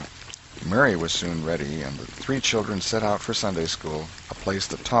 snarling. Mary was soon ready, and the 3 children set out for Sunday school, a place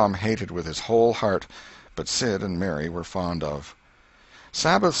that Tom hated with his whole heart, but Sid and Mary were fond of.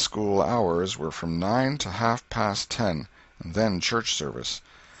 Sabbath school hours were from 9 to 10:30, and then church service.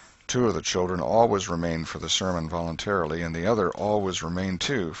 2 of the children always remained for the sermon voluntarily, and the other always remained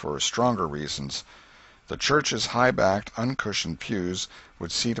too, for stronger reasons. The church's high-backed, uncushioned pews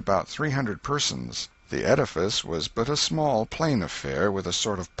would seat about 300 persons. The edifice was but a small, plain affair, with a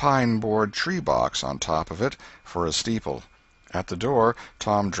sort of pine-board tree-box on top of it for a steeple. At the door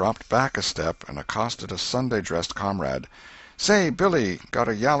Tom dropped back a step and accosted a Sunday-dressed comrade. "Say, Billy, got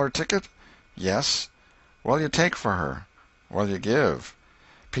a yaller ticket?" "Yes." "What'll you take for her?" "What'll you give?"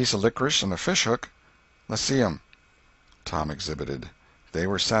 "Piece of licorice and a fish-hook." "Let's see 'em." Tom exhibited. They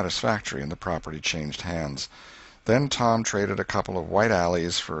were satisfactory, and the property changed hands. Then Tom traded a couple of white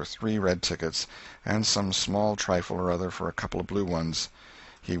alleys for 3 red tickets, and some small trifle or other for a couple of blue ones.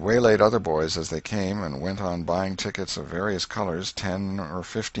 He waylaid other boys as they came, and went on buying tickets of various colors 10 or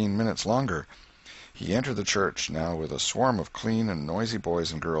 15 minutes longer. He entered the church, now with a swarm of clean and noisy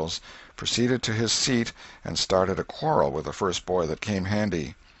boys and girls, proceeded to his seat, and started a quarrel with the first boy that came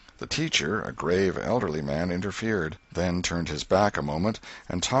handy. The teacher, a grave elderly man, interfered, then turned his back a moment,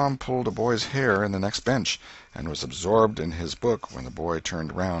 and Tom pulled a boy's hair in the next bench, and was absorbed in his book when the boy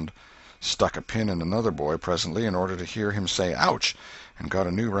turned round, stuck a pin in another boy presently in order to hear him say "ouch," and got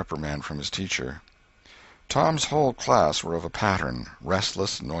a new reprimand from his teacher. Tom's whole class were of a pattern,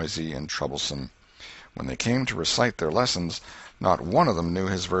 restless, noisy, and troublesome. When they came to recite their lessons, not one of them knew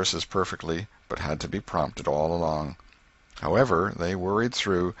his verses perfectly, but had to be prompted all along. However, they worried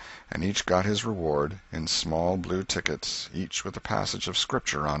through, and each got his reward, in small blue tickets, each with a passage of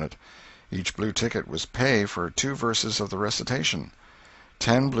Scripture on it. Each blue ticket was pay for 2 verses of the recitation.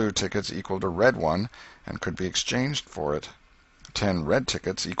 10 blue tickets equaled a red one, and could be exchanged for it. 10 red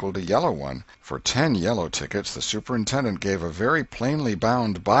tickets equaled a yellow one. For 10 yellow tickets the superintendent gave a very plainly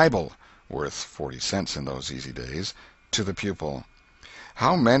bound Bible, worth 40 cents in those easy days, to the pupil.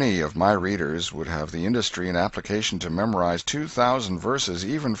 How many of my readers would have the industry and application to memorize 2,000 verses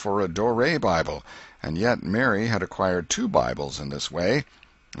even for a Doré Bible? And yet Mary had acquired 2 Bibles in this way.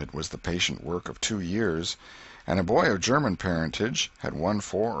 It was the patient work of 2 years. And a boy of German parentage had won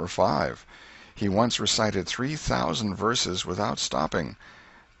 4 or 5. He once recited 3,000 verses without stopping.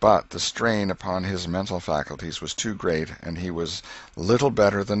 But the strain upon his mental faculties was too great, and he was little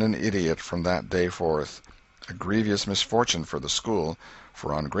better than an idiot from that day forth. A grievous misfortune for the school,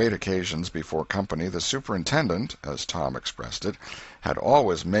 for on great occasions before company the superintendent, as Tom expressed it, had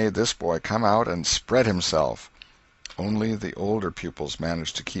always made this boy come out and spread himself. Only the older pupils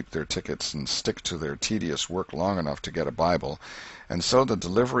managed to keep their tickets and stick to their tedious work long enough to get a Bible, and so the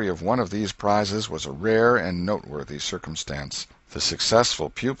delivery of one of these prizes was a rare and noteworthy circumstance. The successful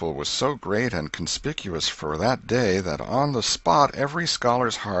pupil was so great and conspicuous for that day that on the spot every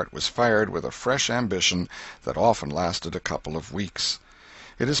scholar's heart was fired with a fresh ambition that often lasted a couple of weeks.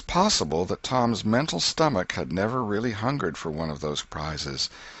 It is possible that Tom's mental stomach had never really hungered for one of those prizes,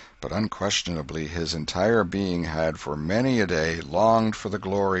 but unquestionably his entire being had for many a day longed for the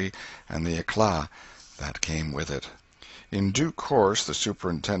glory and the éclat that came with it. In due course the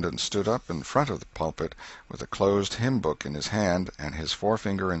superintendent stood up in front of the pulpit with a closed hymn-book in his hand and his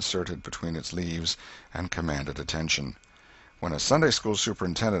forefinger inserted between its leaves, and commanded attention. When a Sunday-school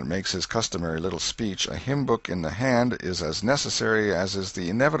superintendent makes his customary little speech, a hymn-book in the hand is as necessary as is the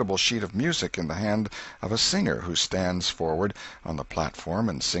inevitable sheet of music in the hand of a singer who stands forward on the platform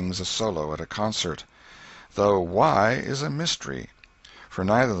and sings a solo at a concert. Though why is a mystery, for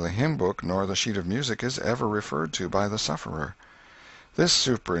neither the hymn-book nor the sheet of music is ever referred to by the sufferer. This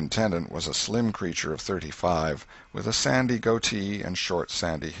superintendent was a slim creature of 35, with a sandy goatee and short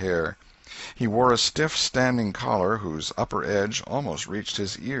sandy hair. He wore a stiff standing collar whose upper edge almost reached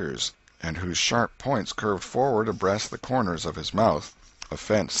his ears, and whose sharp points curved forward abreast the corners of his mouth, a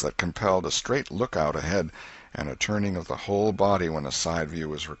fence that compelled a straight look-out ahead, and a turning of the whole body when a side view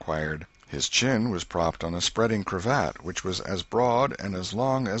was required. His chin was propped on a spreading cravat, which was as broad and as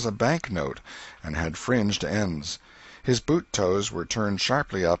long as a bank-note, and had fringed ends. His boot-toes were turned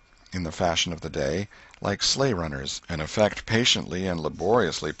sharply up, in the fashion of the day, like sleigh-runners, an effect patiently and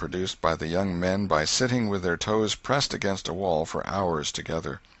laboriously produced by the young men by sitting with their toes pressed against a wall for hours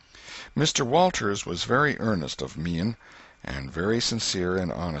together. Mr. Walters was very earnest of mien, and very sincere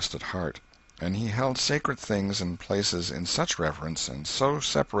and honest at heart, and he held sacred things and places in such reverence, and so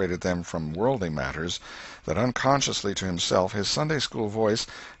separated them from worldly matters, that unconsciously to himself his Sunday-school voice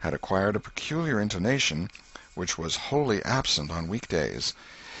had acquired a peculiar intonation which was wholly absent on week-days.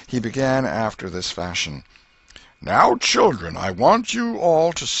 He began after this fashion: "Now, children, I want you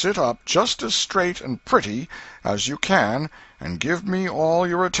all to sit up just as straight and pretty as you can and give me all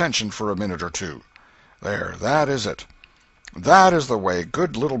your attention for a minute or two. There, that is it. That is the way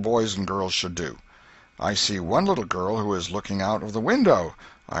good little boys and girls should do. I see one little girl who is looking out of the window.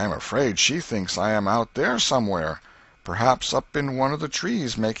 I am afraid she thinks I am out there somewhere, perhaps up in one of the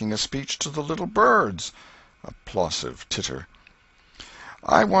trees making a speech to the little birds." Applausive titter.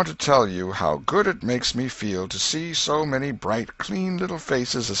 "I want to tell you how good it makes me feel to see so many bright, clean little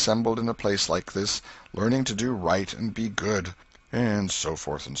faces assembled in a place like this, learning to do right and be good," and so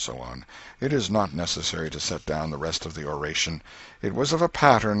forth and so on. It is not necessary to set down the rest of the oration. It was of a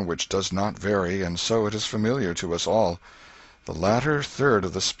pattern which does not vary, and so it is familiar to us all. The latter third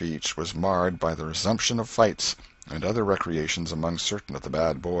of the speech was marred by the resumption of fights, and other recreations among certain of the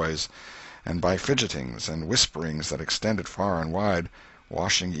bad boys, and by fidgetings and whisperings that extended far and wide,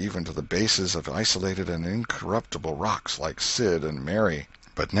 washing even to the bases of isolated and incorruptible rocks like Sid and Mary.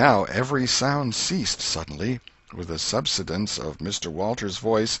 But now every sound ceased suddenly, with the subsidence of Mr. Walters's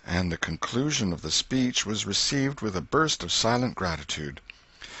voice, and the conclusion of the speech was received with a burst of silent gratitude.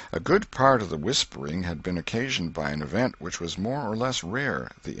 A good part of the whispering had been occasioned by an event which was more or less rare,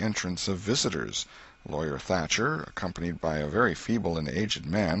 the entrance of visitors. Lawyer Thatcher, accompanied by a very feeble and aged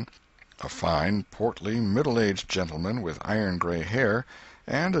man, a fine, portly, middle-aged gentleman with iron-gray hair,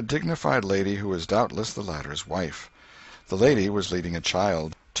 and a dignified lady who was doubtless the latter's wife. The lady was leading a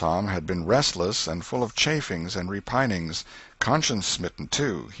child. Tom had been restless and full of chafings and repinings, conscience-smitten,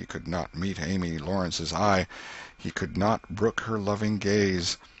 too. He could not meet Amy Lawrence's eye, he could not brook her loving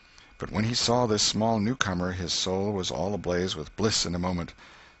gaze. But when he saw this small newcomer his soul was all ablaze with bliss in a moment.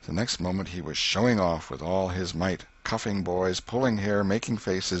 The next moment he was showing off with all his might, cuffing boys, pulling hair, making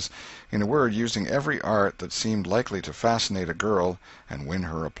faces, in a word, using every art that seemed likely to fascinate a girl and win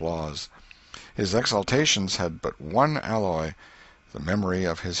her applause. His exaltations had but one alloy, the memory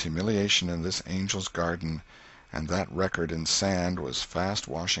of his humiliation in this angel's garden, and that record in sand was fast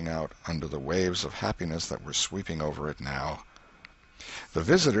washing out under the waves of happiness that were sweeping over it now. The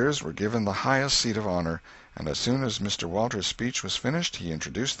visitors were given the highest seat of honor, and as soon as Mr. Walters's speech was finished he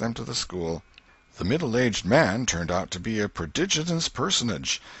introduced them to the school. The middle-aged man turned out to be a prodigious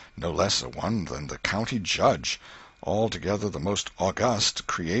personage, no less a one than the county judge, altogether the most august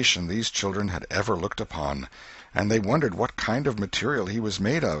creation these children had ever looked upon, and they wondered what kind of material he was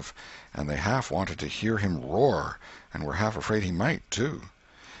made of, and they half wanted to hear him roar, and were half afraid he might, too.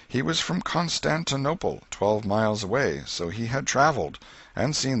 He was from Constantinople, 12 miles away, so he had traveled,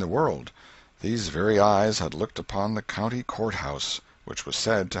 and seen the world. These very eyes had looked upon the county courthouse, which was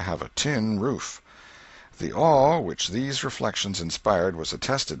said to have a tin roof. The awe which these reflections inspired was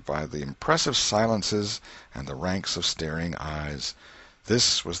attested by the impressive silences and the ranks of staring eyes.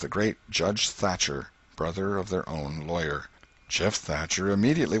 This was the great Judge Thatcher, brother of their own lawyer. Jeff Thatcher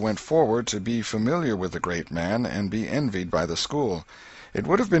immediately went forward to be familiar with the great man and be envied by the school. It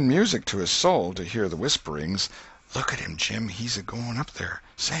would have been music to his soul to hear the whisperings, "Look at him, Jim, he's a-going up there.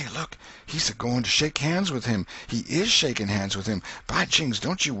 Say, look, he's a-going to shake hands with him. He is shaking hands with him. By jings,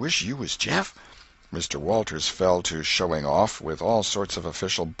 don't you wish you was Jeff?" Mr. Walters fell to showing off, with all sorts of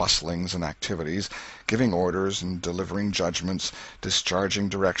official bustlings and activities, giving orders and delivering judgments, discharging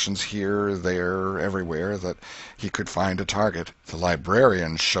directions here, there, everywhere that he could find a target. The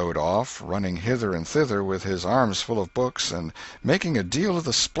librarian showed off, running hither and thither with his arms full of books, and making a deal of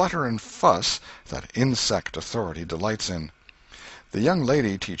the splutter and fuss that insect authority delights in. The young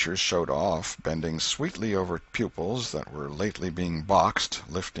lady teachers showed off, bending sweetly over pupils that were lately being boxed,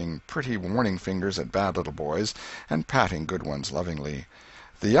 lifting pretty warning fingers at bad little boys, and patting good ones lovingly.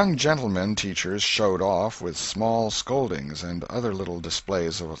 The young gentlemen teachers showed off with small scoldings and other little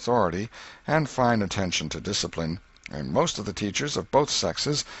displays of authority and fine attention to discipline, and most of the teachers of both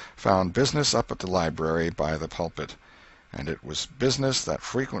sexes found business up at the library by the pulpit. And it was business that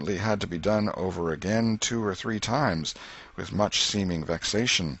frequently had to be done over again 2 or 3 times, with much seeming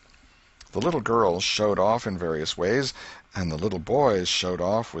vexation. The little girls showed off in various ways, and the little boys showed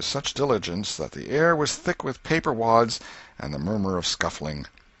off with such diligence that the air was thick with paper wads and the murmur of scuffling.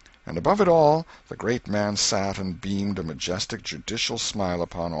 And above it all, the great man sat and beamed a majestic judicial smile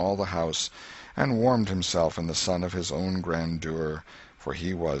upon all the house, and warmed himself in the sun of his own grandeur, for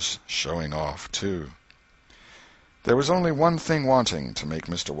he was showing off, too. There was only one thing wanting to make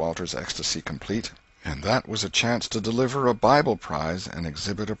Mr. Walters's ecstasy complete, and that was a chance to deliver a Bible prize and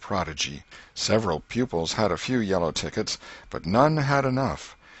exhibit a prodigy. Several pupils had a few yellow tickets, but none had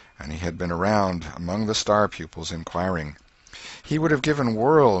enough, and he had been around among the star pupils inquiring. He would have given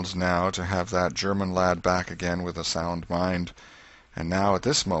worlds now to have that German lad back again with a sound mind. And now, at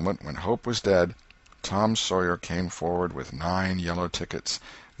this moment, when hope was dead, Tom Sawyer came forward with 9 yellow tickets,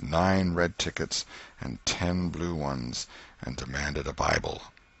 9 red tickets, and 10 blue ones, and demanded a Bible.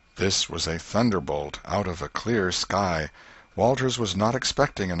 This was a thunderbolt out of a clear sky. Walters was not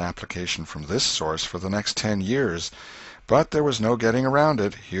expecting an application from this source for the next 10 years. But there was no getting around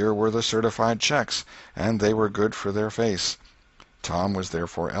it. Here were the certified checks, and they were good for their face. Tom was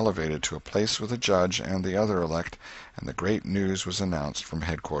therefore elevated to a place with the judge and the other elect, and the great news was announced from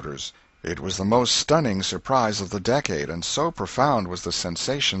headquarters. It was the most stunning surprise of the decade, and so profound was the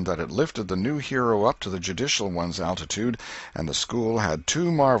sensation that it lifted the new hero up to the judicial one's altitude, and the school had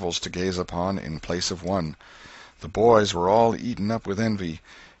 2 marvels to gaze upon in place of one. The boys were all eaten up with envy.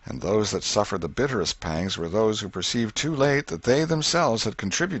 and those that suffered the bitterest pangs were those who perceived too late that they themselves had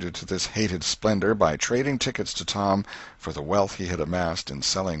contributed to this hated splendor by trading tickets to Tom for the wealth he had amassed in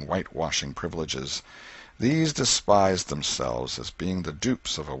selling whitewashing privileges. These despised themselves as being the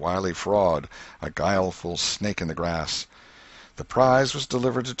dupes of a wily fraud, a guileful snake in the grass. The prize was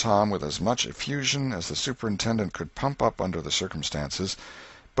delivered to Tom with as much effusion as the superintendent could pump up under the circumstances,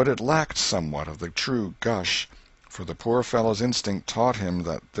 but it lacked somewhat of the true gush, for the poor fellow's instinct taught him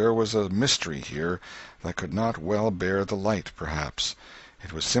that there was a mystery here that could not well bear the light, perhaps.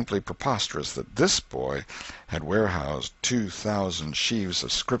 It was simply preposterous that this boy had warehoused 2,000 sheaves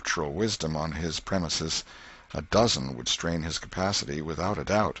of scriptural wisdom on his premises. A dozen would strain his capacity, without a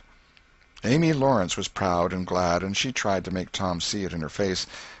doubt. Amy Lawrence was proud and glad, and she tried to make Tom see it in her face,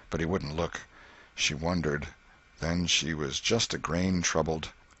 but he wouldn't look. She wondered. Then she was just a grain troubled.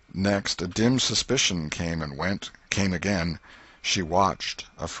 Next, a dim suspicion came and went, came again. She watched.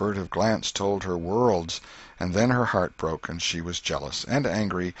 A furtive glance told her worlds, and then her heart broke, and she was jealous and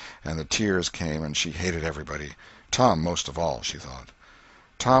angry, and the tears came, and she hated everybody. Tom most of all, she thought.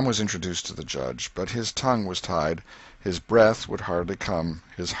 Tom was introduced to the judge, but his tongue was tied, his breath would hardly come,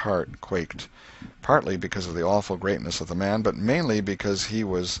 his heart quaked, partly because of the awful greatness of the man, but mainly because he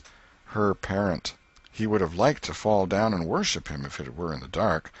was her parent. He would have liked to fall down and worship him if it were in the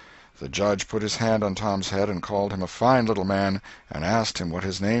dark. The judge put his hand on Tom's head and called him a fine little man, and asked him what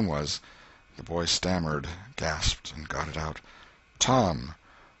his name was. The boy stammered, gasped, and got it out. "Tom."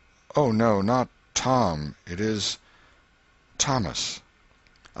 "Oh, no, not Tom. It is Thomas."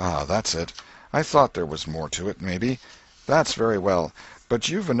 "Ah, that's it. I thought there was more to it, maybe. That's very well. But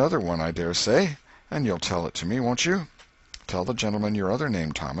you've another one, I dare say, and you'll tell it to me, won't you?" "Tell the gentleman your other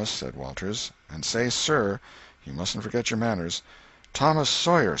name, Thomas," said Walters, "and say 'sir.' You mustn't forget your manners." "Thomas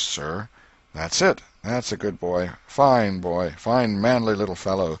Sawyer, sir." "That's it. That's a good boy. Fine boy. Fine manly little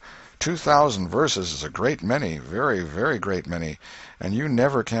fellow. 2,000 verses is a great many, very, very great many, and you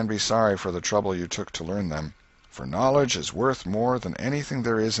never can be sorry for the trouble you took to learn them. For knowledge is worth more than anything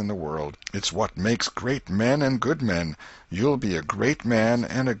there is in the world. It's what makes great men and good men. You'll be a great man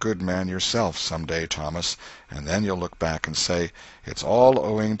and a good man yourself some day, Thomas, and then you'll look back and say, 'It's all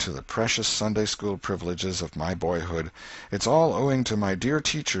owing to the precious Sunday school privileges of my boyhood. It's all owing to my dear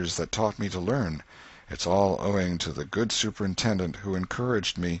teachers that taught me to learn. It's all owing to the good superintendent who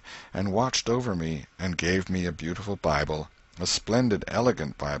encouraged me and watched over me and gave me a beautiful Bible, a splendid,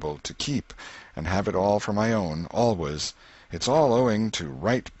 elegant Bible, to keep and have it all for my own, always. It's all owing to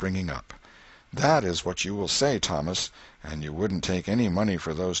right bringing up.' That is what you will say, Thomas, and you wouldn't take any money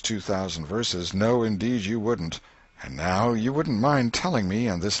for those 2,000 verses, no, indeed you wouldn't. And now you wouldn't mind telling me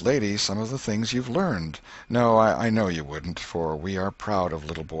and this lady some of the things you've learned. No, I know you wouldn't, for we are proud of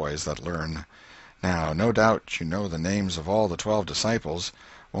little boys that learn. Now, no doubt you know the names of all the 12 disciples.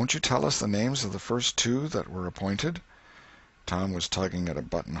 Won't you tell us the names of the first 2 that were appointed?" Tom was tugging at a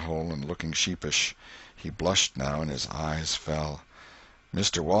buttonhole and looking sheepish. He blushed now, and his eyes fell.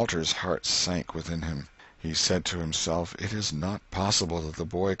 Mr. Walters' heart sank within him. He said to himself, "It is not possible that the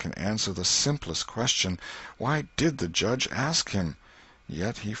boy can answer the simplest question. Why did the judge ask him?"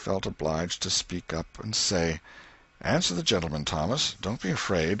 Yet he felt obliged to speak up and say, "Answer the gentleman, Thomas. Don't be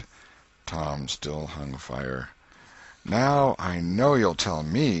afraid." Tom still hung fire. "Now I know you'll tell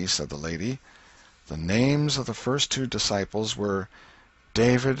me," said the lady. "The names of the first 2 disciples were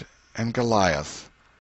David and Goliath."